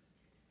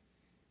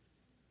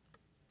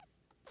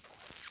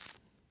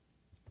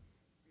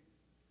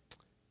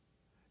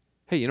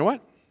 Hey, you know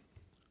what?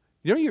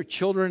 You know your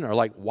children are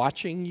like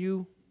watching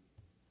you?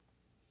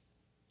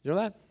 You know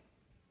that?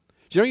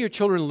 Do you know your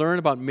children learn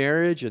about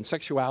marriage and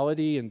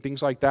sexuality and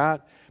things like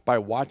that by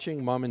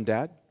watching mom and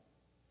dad?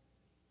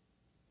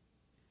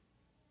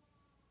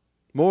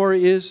 More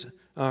is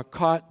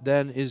caught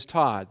than is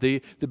taught.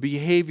 The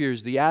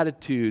behaviors, the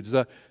attitudes,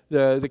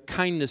 the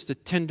kindness, the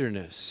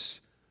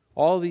tenderness,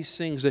 all these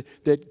things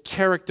that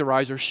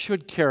characterize or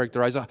should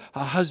characterize a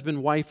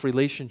husband-wife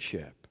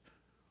relationship.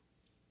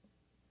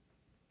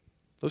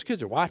 Those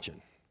kids are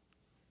watching.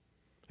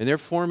 And they're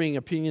forming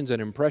opinions and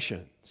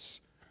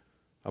impressions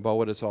about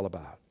what it's all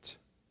about.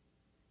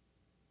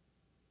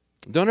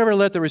 Don't ever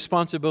let the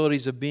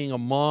responsibilities of being a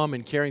mom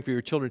and caring for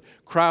your children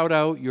crowd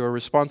out your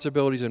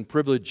responsibilities and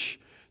privilege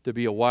to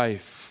be a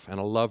wife and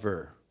a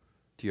lover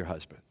to your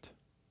husband.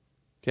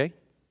 Okay?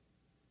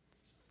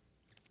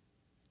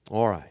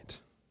 All right.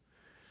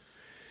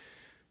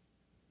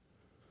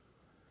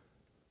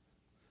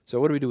 So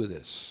what do we do with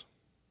this?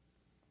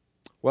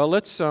 Well,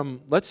 let's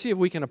see if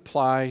we can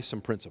apply some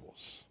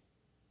principles.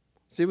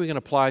 See if we can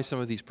apply some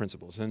of these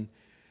principles. And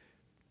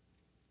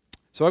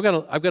so I've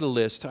got a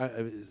list.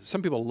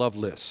 Some people love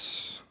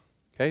lists.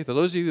 Okay? For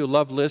those of you who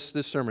love lists,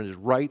 this sermon is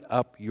right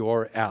up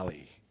your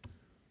alley.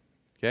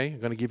 Okay? I'm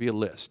going to give you a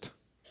list.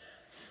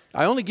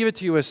 I only give it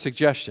to you as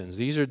suggestions.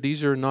 These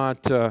are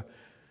not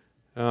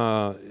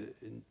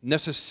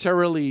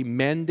necessarily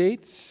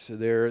mandates.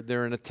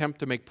 They're an attempt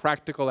to make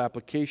practical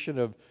application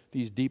of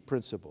these deep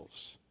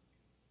principles.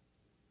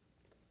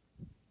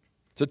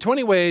 So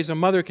 20 ways a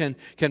mother can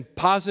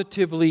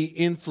positively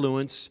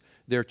influence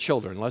their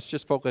children. Let's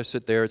just focus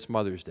it there. It's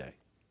Mother's Day.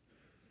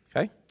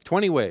 Okay?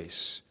 20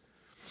 ways.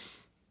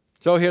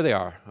 So here they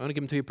are. I'm going to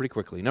give them to you pretty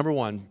quickly. Number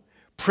 1,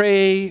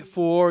 pray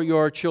for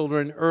your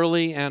children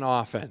early and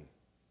often.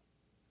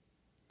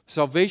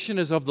 Salvation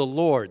is of the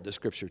Lord, the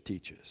Scripture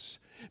teaches.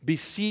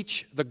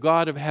 Beseech the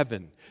God of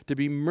heaven to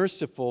be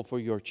merciful for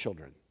your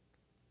children.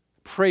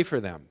 Pray for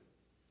them.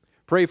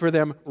 Pray for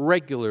them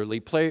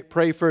regularly.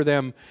 Pray for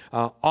them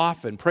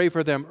often. Pray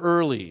for them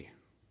early.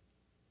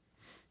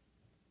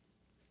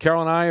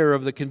 Carol and I are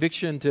of the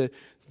conviction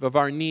of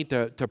our need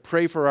to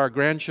pray for our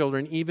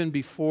grandchildren even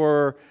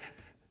before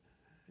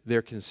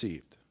they're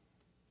conceived,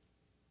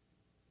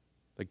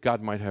 that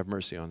God might have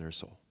mercy on their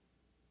soul.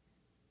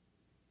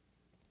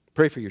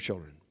 Pray for your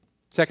children.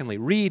 Secondly,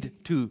 read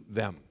to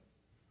them.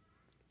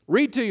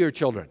 Read to your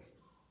children.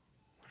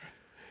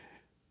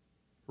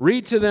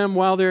 Read to them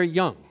while they're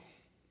young.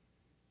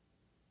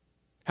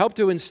 Help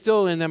to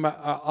instill in them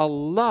a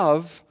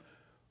love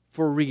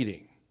for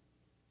reading.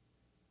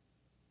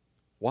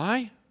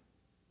 Why?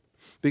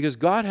 Because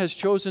God has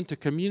chosen to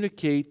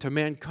communicate to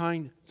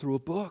mankind through a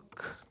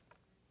book.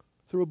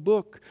 Through a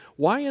book.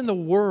 Why in the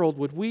world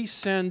would we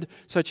send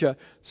such a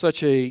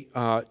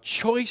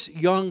choice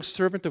young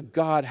servant of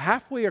God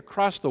halfway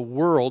across the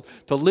world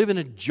to live in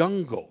a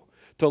jungle,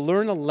 to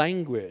learn a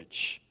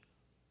language,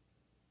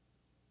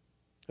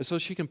 and so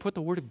she can put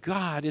the Word of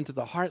God into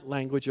the heart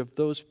language of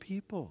those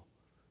people.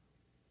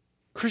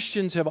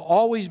 Christians have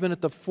always been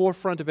at the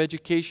forefront of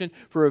education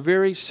for a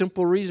very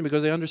simple reason,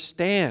 because they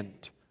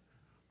understand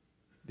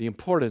the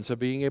importance of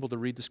being able to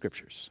read the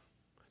Scriptures.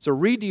 So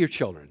read to your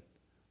children.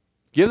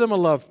 Give them a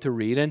love to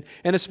read, and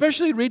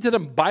especially read to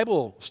them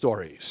Bible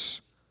stories.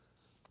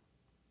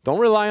 Don't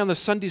rely on the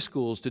Sunday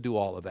schools to do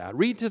all of that.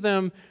 Read to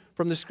them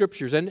from the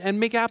Scriptures and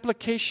make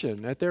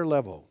application at their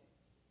level.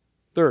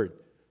 Third,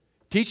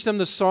 teach them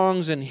the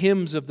songs and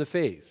hymns of the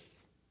faith.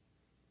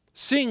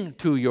 Sing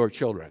to your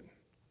children.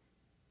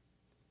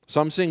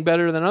 Some sing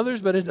better than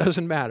others, but it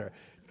doesn't matter.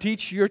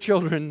 Teach your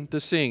children to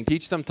sing.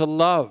 Teach them to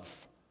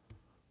love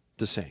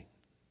to sing.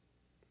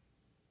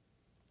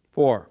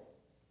 4,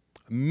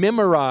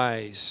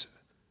 memorize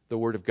the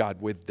Word of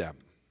God with them.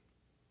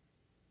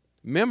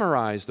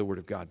 Memorize the Word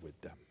of God with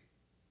them.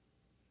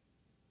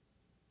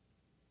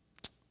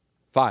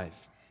 5,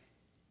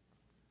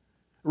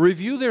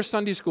 review their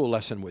Sunday school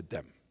lesson with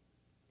them.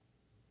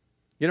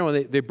 You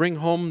know, they bring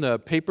home the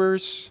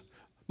papers.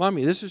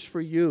 Mommy, this is for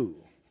you.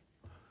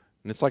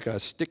 And it's like a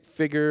stick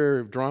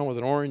figure drawn with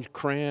an orange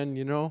crayon,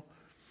 you know.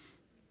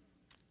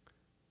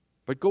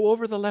 But go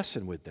over the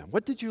lesson with them.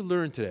 What did you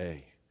learn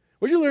today?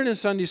 What did you learn in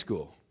Sunday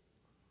school?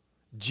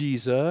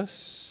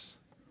 Jesus.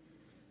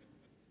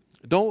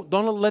 Don't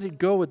let it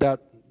go with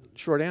that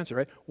short answer,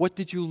 right? What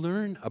did you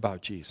learn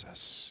about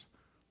Jesus?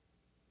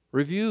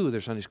 Review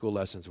their Sunday school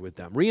lessons with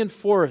them.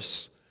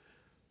 Reinforce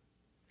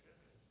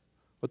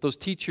what those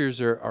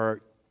teachers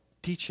are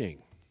teaching.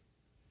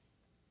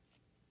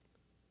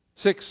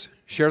 6,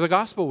 share the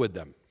gospel with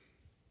them.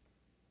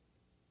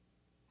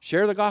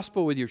 Share the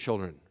gospel with your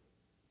children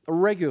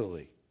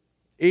regularly,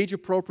 age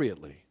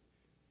appropriately.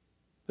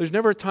 There's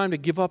never a time to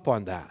give up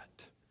on that.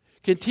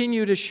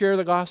 Continue to share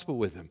the gospel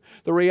with them.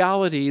 The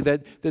reality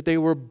that they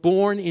were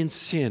born in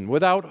sin,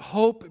 without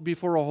hope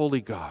before a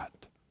holy God.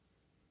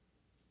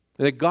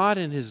 That God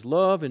in His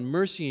love and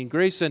mercy and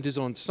grace sent His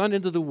own Son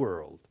into the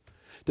world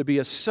to be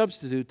a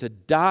substitute, to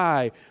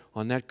die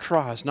on that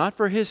cross, not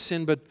for His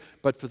sin,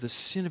 but for the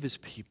sin of His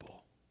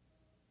people.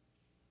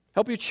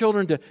 Help your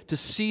children to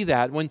see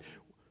that when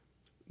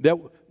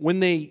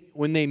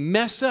they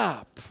mess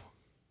up.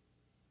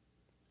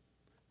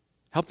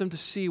 Help them to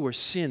see where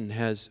sin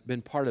has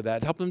been part of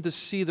that. Help them to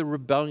see the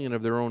rebellion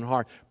of their own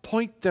heart.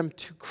 Point them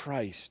to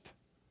Christ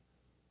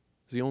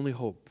as the only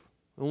hope,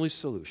 only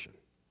solution.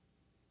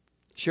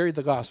 Share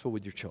the gospel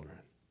with your children.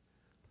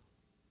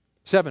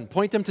 7,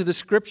 point them to the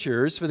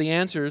Scriptures for the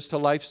answers to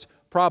life's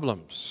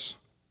problems.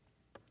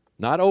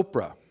 Not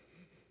Oprah.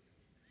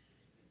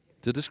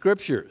 To the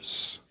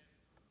Scriptures.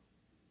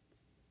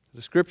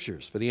 The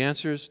Scriptures for the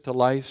answers to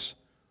life's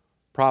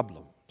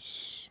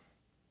problems.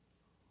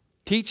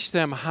 Teach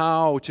them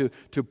how to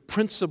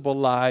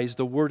principalize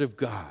the Word of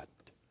God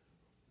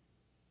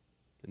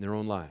in their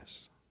own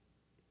lives.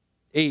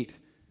 8,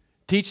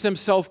 teach them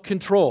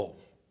self-control.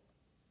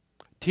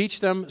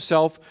 Teach them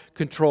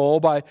self-control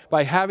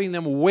by having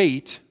them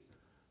wait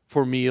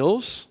for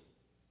meals.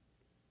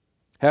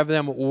 Have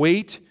them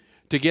wait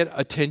to get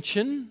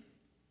attention.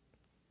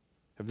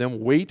 Have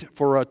them wait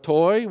for a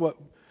toy.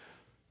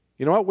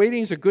 You know what?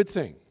 Waiting is a good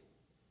thing.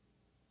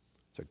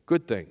 It's a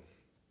good thing.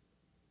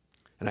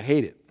 And I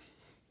hate it.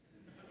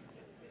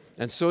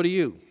 And so do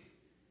you.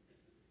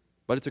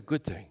 But it's a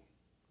good thing.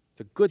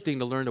 It's a good thing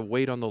to learn to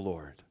wait on the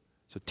Lord.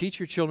 So teach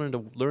your children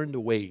to learn to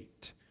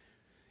wait.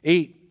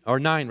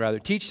 9,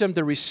 teach them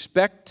to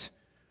respect.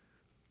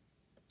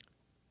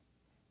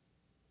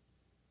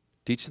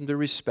 Teach them to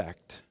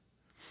respect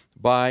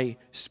by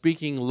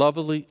speaking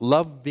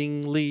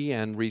lovingly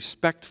and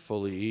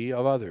respectfully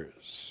of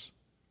others,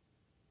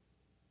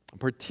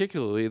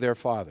 particularly their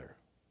father.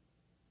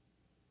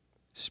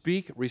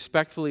 Speak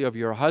respectfully of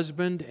your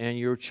husband, and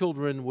your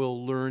children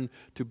will learn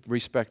to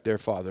respect their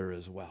father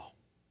as well.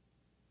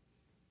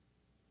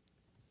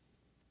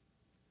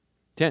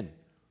 10,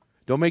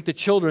 don't make the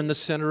children the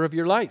center of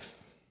your life.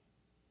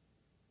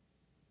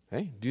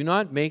 Okay? Do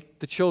not make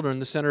the children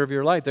the center of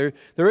your life. There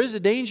is a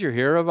danger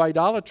here of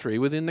idolatry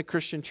within the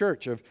Christian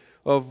church,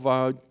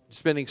 of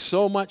spending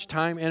so much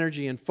time,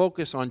 energy, and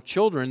focus on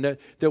children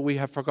that we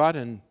have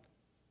forgotten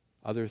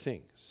other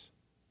things.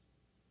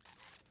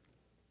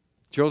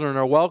 Children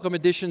are welcome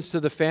additions to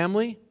the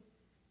family.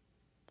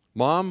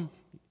 Mom,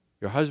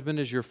 your husband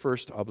is your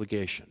first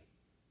obligation.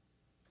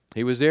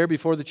 He was there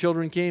before the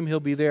children came. He'll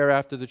be there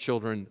after the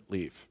children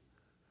leave.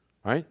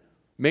 All right?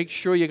 Make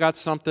sure you got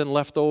something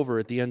left over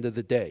at the end of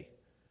the day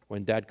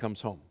when Dad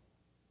comes home.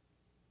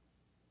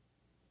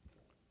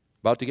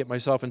 About to get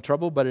myself in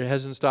trouble, but it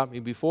hasn't stopped me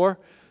before.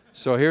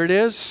 So here it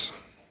is.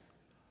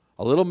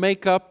 A little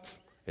makeup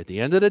at the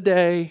end of the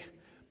day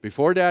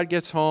before Dad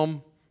gets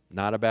home.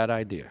 Not a bad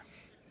idea.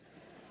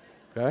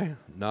 Okay?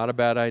 Not a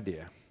bad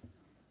idea.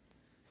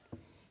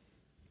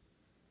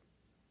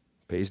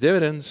 Pays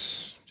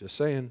dividends. Just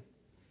saying.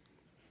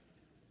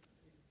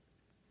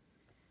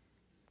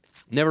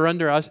 Never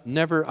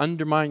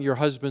undermine your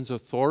husband's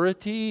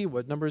authority.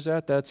 What number is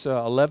that? That's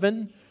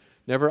 11.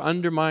 Never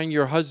undermine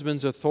your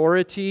husband's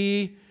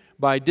authority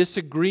by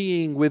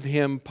disagreeing with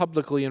him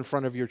publicly in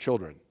front of your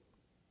children.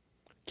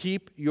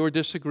 Keep your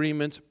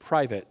disagreements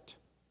private.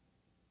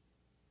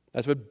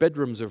 That's what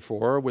bedrooms are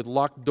for, with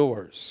locked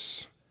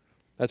doors.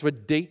 That's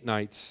what date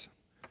nights,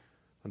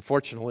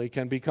 unfortunately,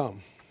 can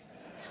become.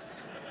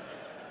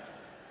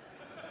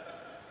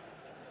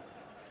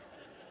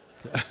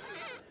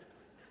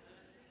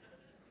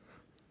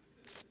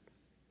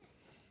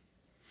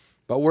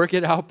 But work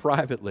it out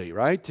privately,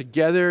 right?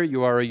 Together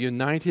you are a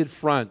united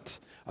front.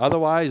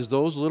 Otherwise,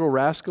 those little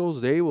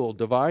rascals, they will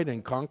divide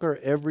and conquer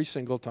every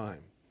single time.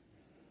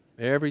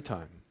 Every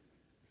time.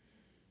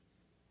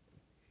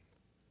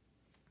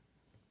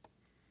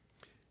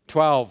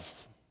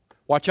 12,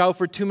 watch out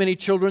for too many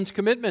children's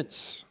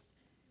commitments.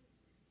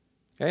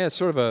 Okay, that's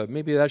sort of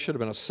maybe that should have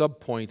been a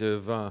sub-point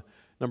of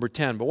number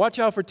 10. But watch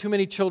out for too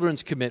many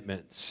children's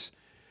commitments.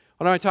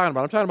 What am I talking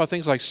about? I'm talking about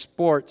things like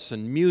sports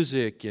and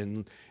music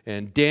and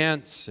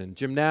dance and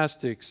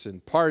gymnastics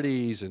and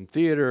parties and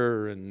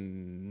theater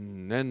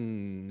and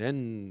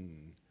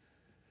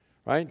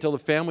right? Until the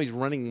family's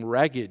running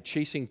ragged,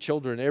 chasing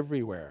children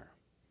everywhere.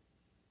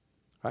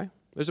 Right?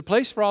 There's a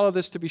place for all of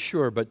this to be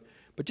sure, but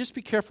just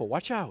be careful.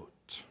 Watch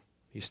out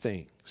these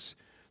things.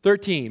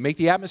 13, make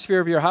the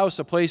atmosphere of your house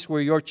a place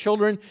where your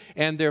children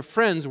and their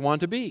friends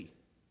want to be.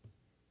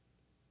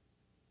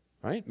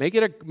 Right? Make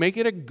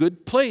it a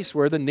good place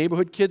where the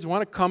neighborhood kids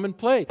want to come and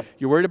play.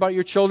 You're worried about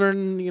your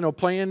children,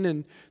 playing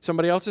in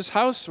somebody else's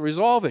house?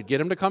 Resolve it. Get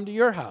them to come to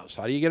your house.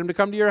 How do you get them to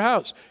come to your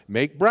house?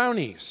 Make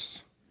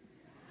brownies.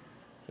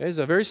 It's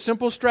a very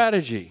simple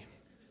strategy.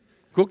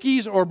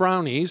 Cookies or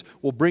brownies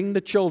will bring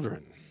the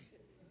children.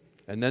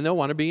 And then they'll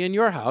want to be in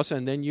your house,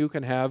 and then you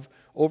can have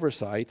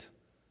oversight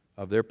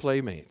of their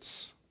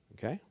playmates.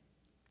 Okay?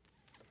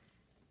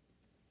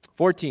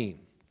 14.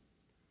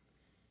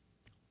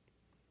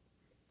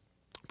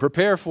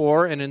 Prepare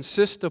for and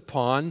insist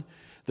upon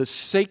the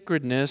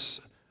sacredness.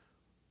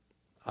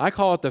 I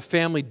call it the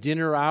family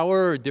dinner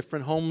hour.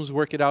 Different homes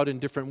work it out in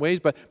different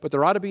ways, but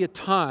there ought to be a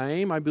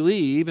time, I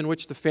believe, in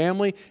which the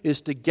family is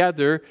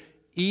together,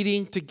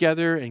 eating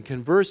together and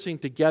conversing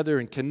together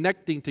and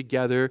connecting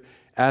together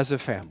as a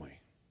family.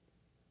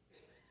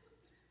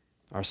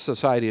 Our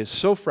society is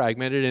so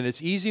fragmented, and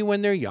it's easy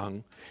when they're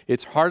young.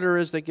 It's harder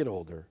as they get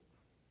older,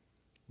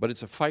 but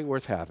it's a fight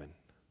worth having.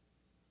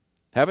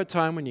 Have a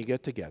time when you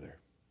get together.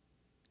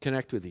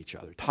 Connect with each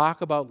other.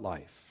 Talk about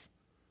life.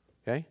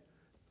 Okay?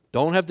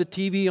 Don't have the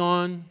TV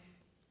on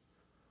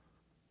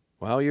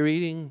while you're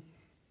eating.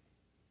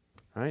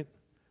 Right?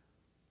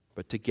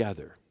 But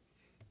together.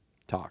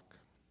 Talk.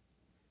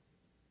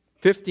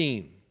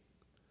 15.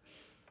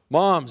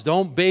 Moms,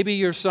 don't baby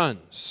your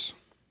sons.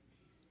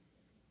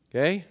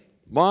 Okay?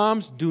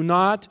 Moms, do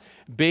not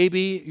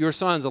baby your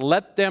sons.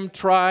 Let them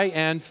try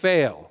and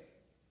fail.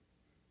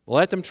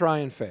 Let them try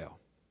and fail.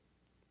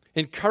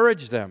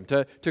 Encourage them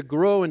to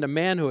grow into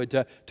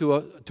manhood,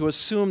 to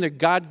assume their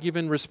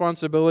God-given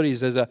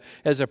responsibilities as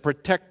a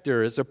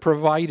protector, as a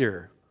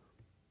provider.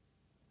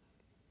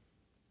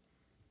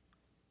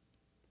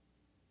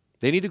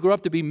 They need to grow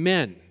up to be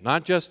men,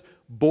 not just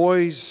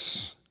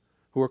boys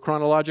who are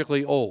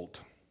chronologically old.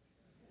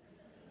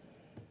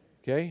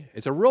 Okay?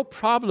 It's a real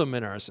problem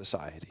in our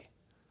society.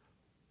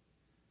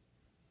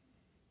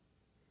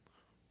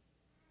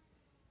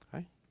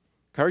 Okay?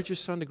 Encourage your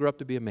son to grow up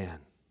to be a man.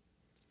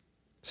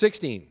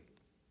 16,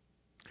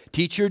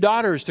 teach your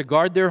daughters to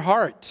guard their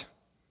heart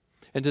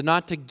and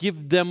not to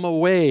give them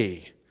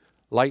away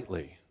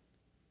lightly.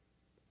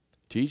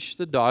 Teach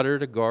the daughter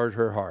to guard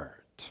her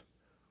heart.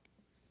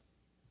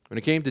 When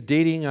it came to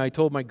dating, I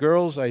told my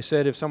girls, I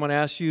said, if someone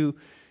asks you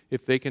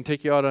if they can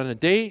take you out on a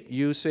date,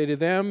 you say to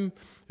them,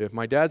 if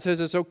my dad says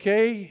it's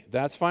okay,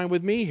 that's fine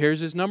with me. Here's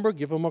his number.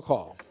 Give him a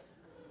call.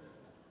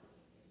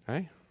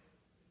 Okay?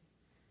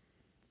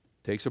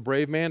 Takes a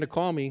brave man to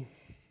call me.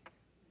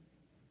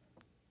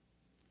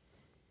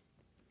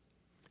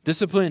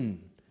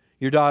 Discipline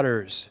your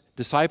daughters.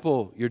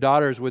 Disciple your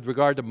daughters with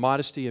regard to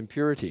modesty and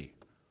purity.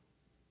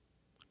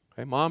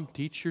 Okay, Mom,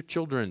 teach your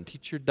children,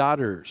 teach your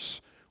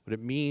daughters what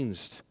it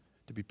means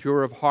to be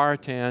pure of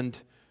heart and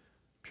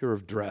pure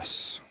of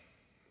dress.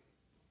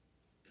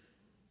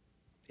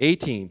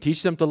 18,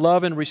 teach them to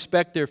love and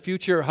respect their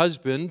future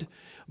husband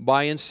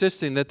by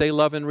insisting that they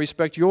love and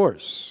respect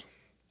yours.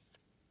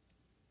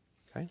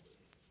 Okay?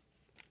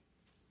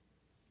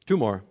 2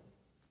 more.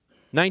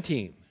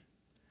 19.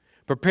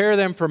 Prepare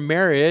them for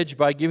marriage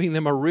by giving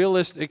them a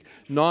realistic,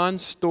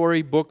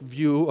 non-storybook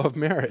view of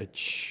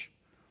marriage.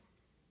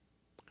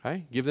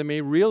 Okay? Give them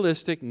a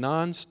realistic,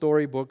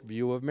 non-storybook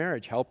view of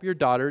marriage. Help your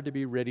daughter to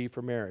be ready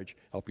for marriage.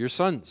 Help your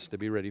sons to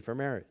be ready for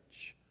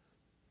marriage.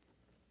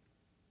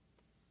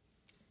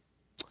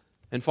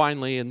 And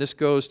finally, and this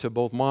goes to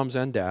both moms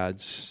and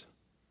dads,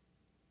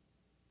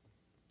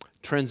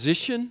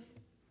 transition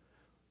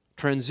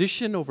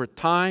over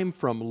time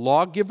from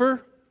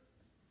lawgiver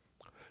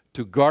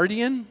to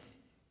guardian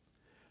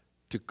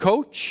to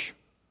coach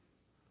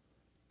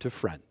to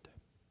friend.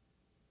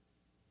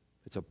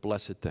 It's a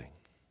blessed thing.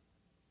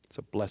 It's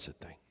a blessed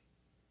thing.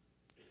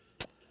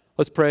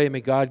 Let's pray. May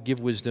God give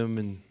wisdom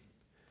in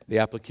the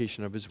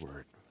application of His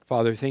word.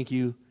 Father, thank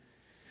you.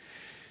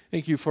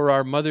 Thank you for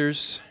our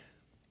mothers.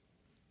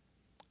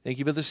 Thank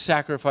you for the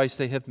sacrifice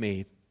they have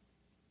made.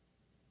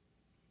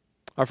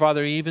 Our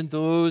Father, even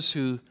those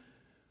who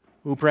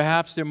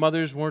perhaps their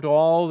mothers weren't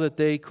all that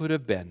they could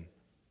have been.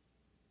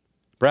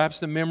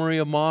 Perhaps the memory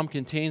of mom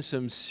contains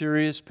some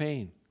serious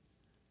pain.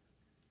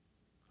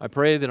 I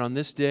pray that on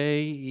this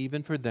day,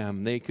 even for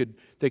them, they could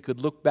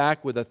look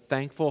back with a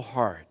thankful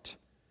heart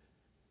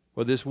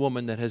for this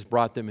woman that has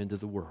brought them into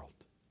the world.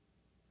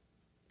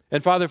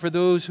 And Father, for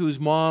those whose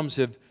moms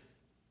have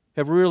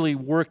really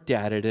worked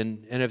at it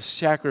and have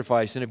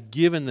sacrificed and have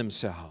given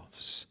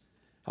themselves,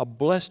 how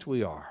blessed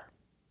we are.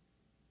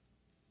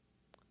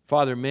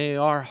 Father, may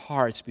our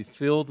hearts be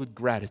filled with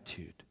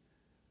gratitude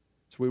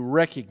as we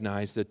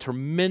recognize the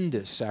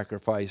tremendous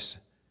sacrifice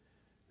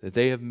that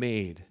they have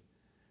made,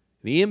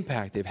 the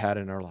impact they've had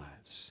in our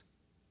lives.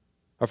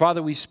 Our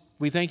Father,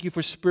 we thank you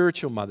for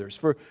spiritual mothers,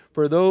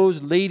 for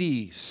those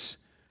ladies,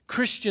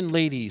 Christian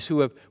ladies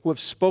who have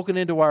spoken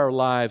into our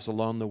lives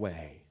along the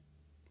way,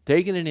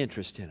 taken an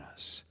interest in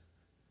us,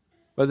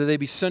 whether they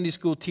be Sunday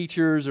school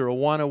teachers or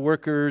Awana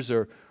workers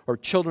or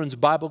children's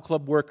Bible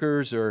club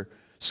workers or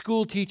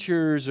school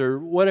teachers or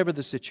whatever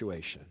the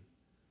situation.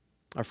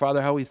 Our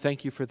Father, how we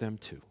thank you for them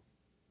too.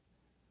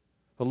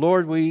 But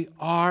Lord, we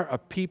are a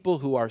people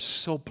who are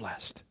so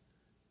blessed.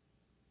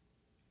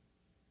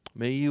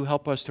 May you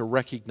help us to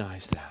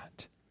recognize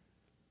that.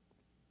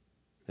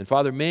 And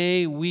Father,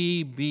 may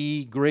we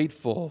be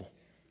grateful,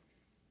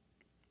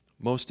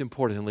 most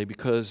importantly,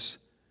 because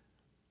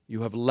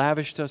you have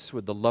lavished us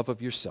with the love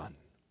of your Son.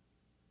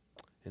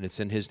 And it's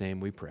in His name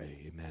we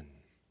pray. Amen.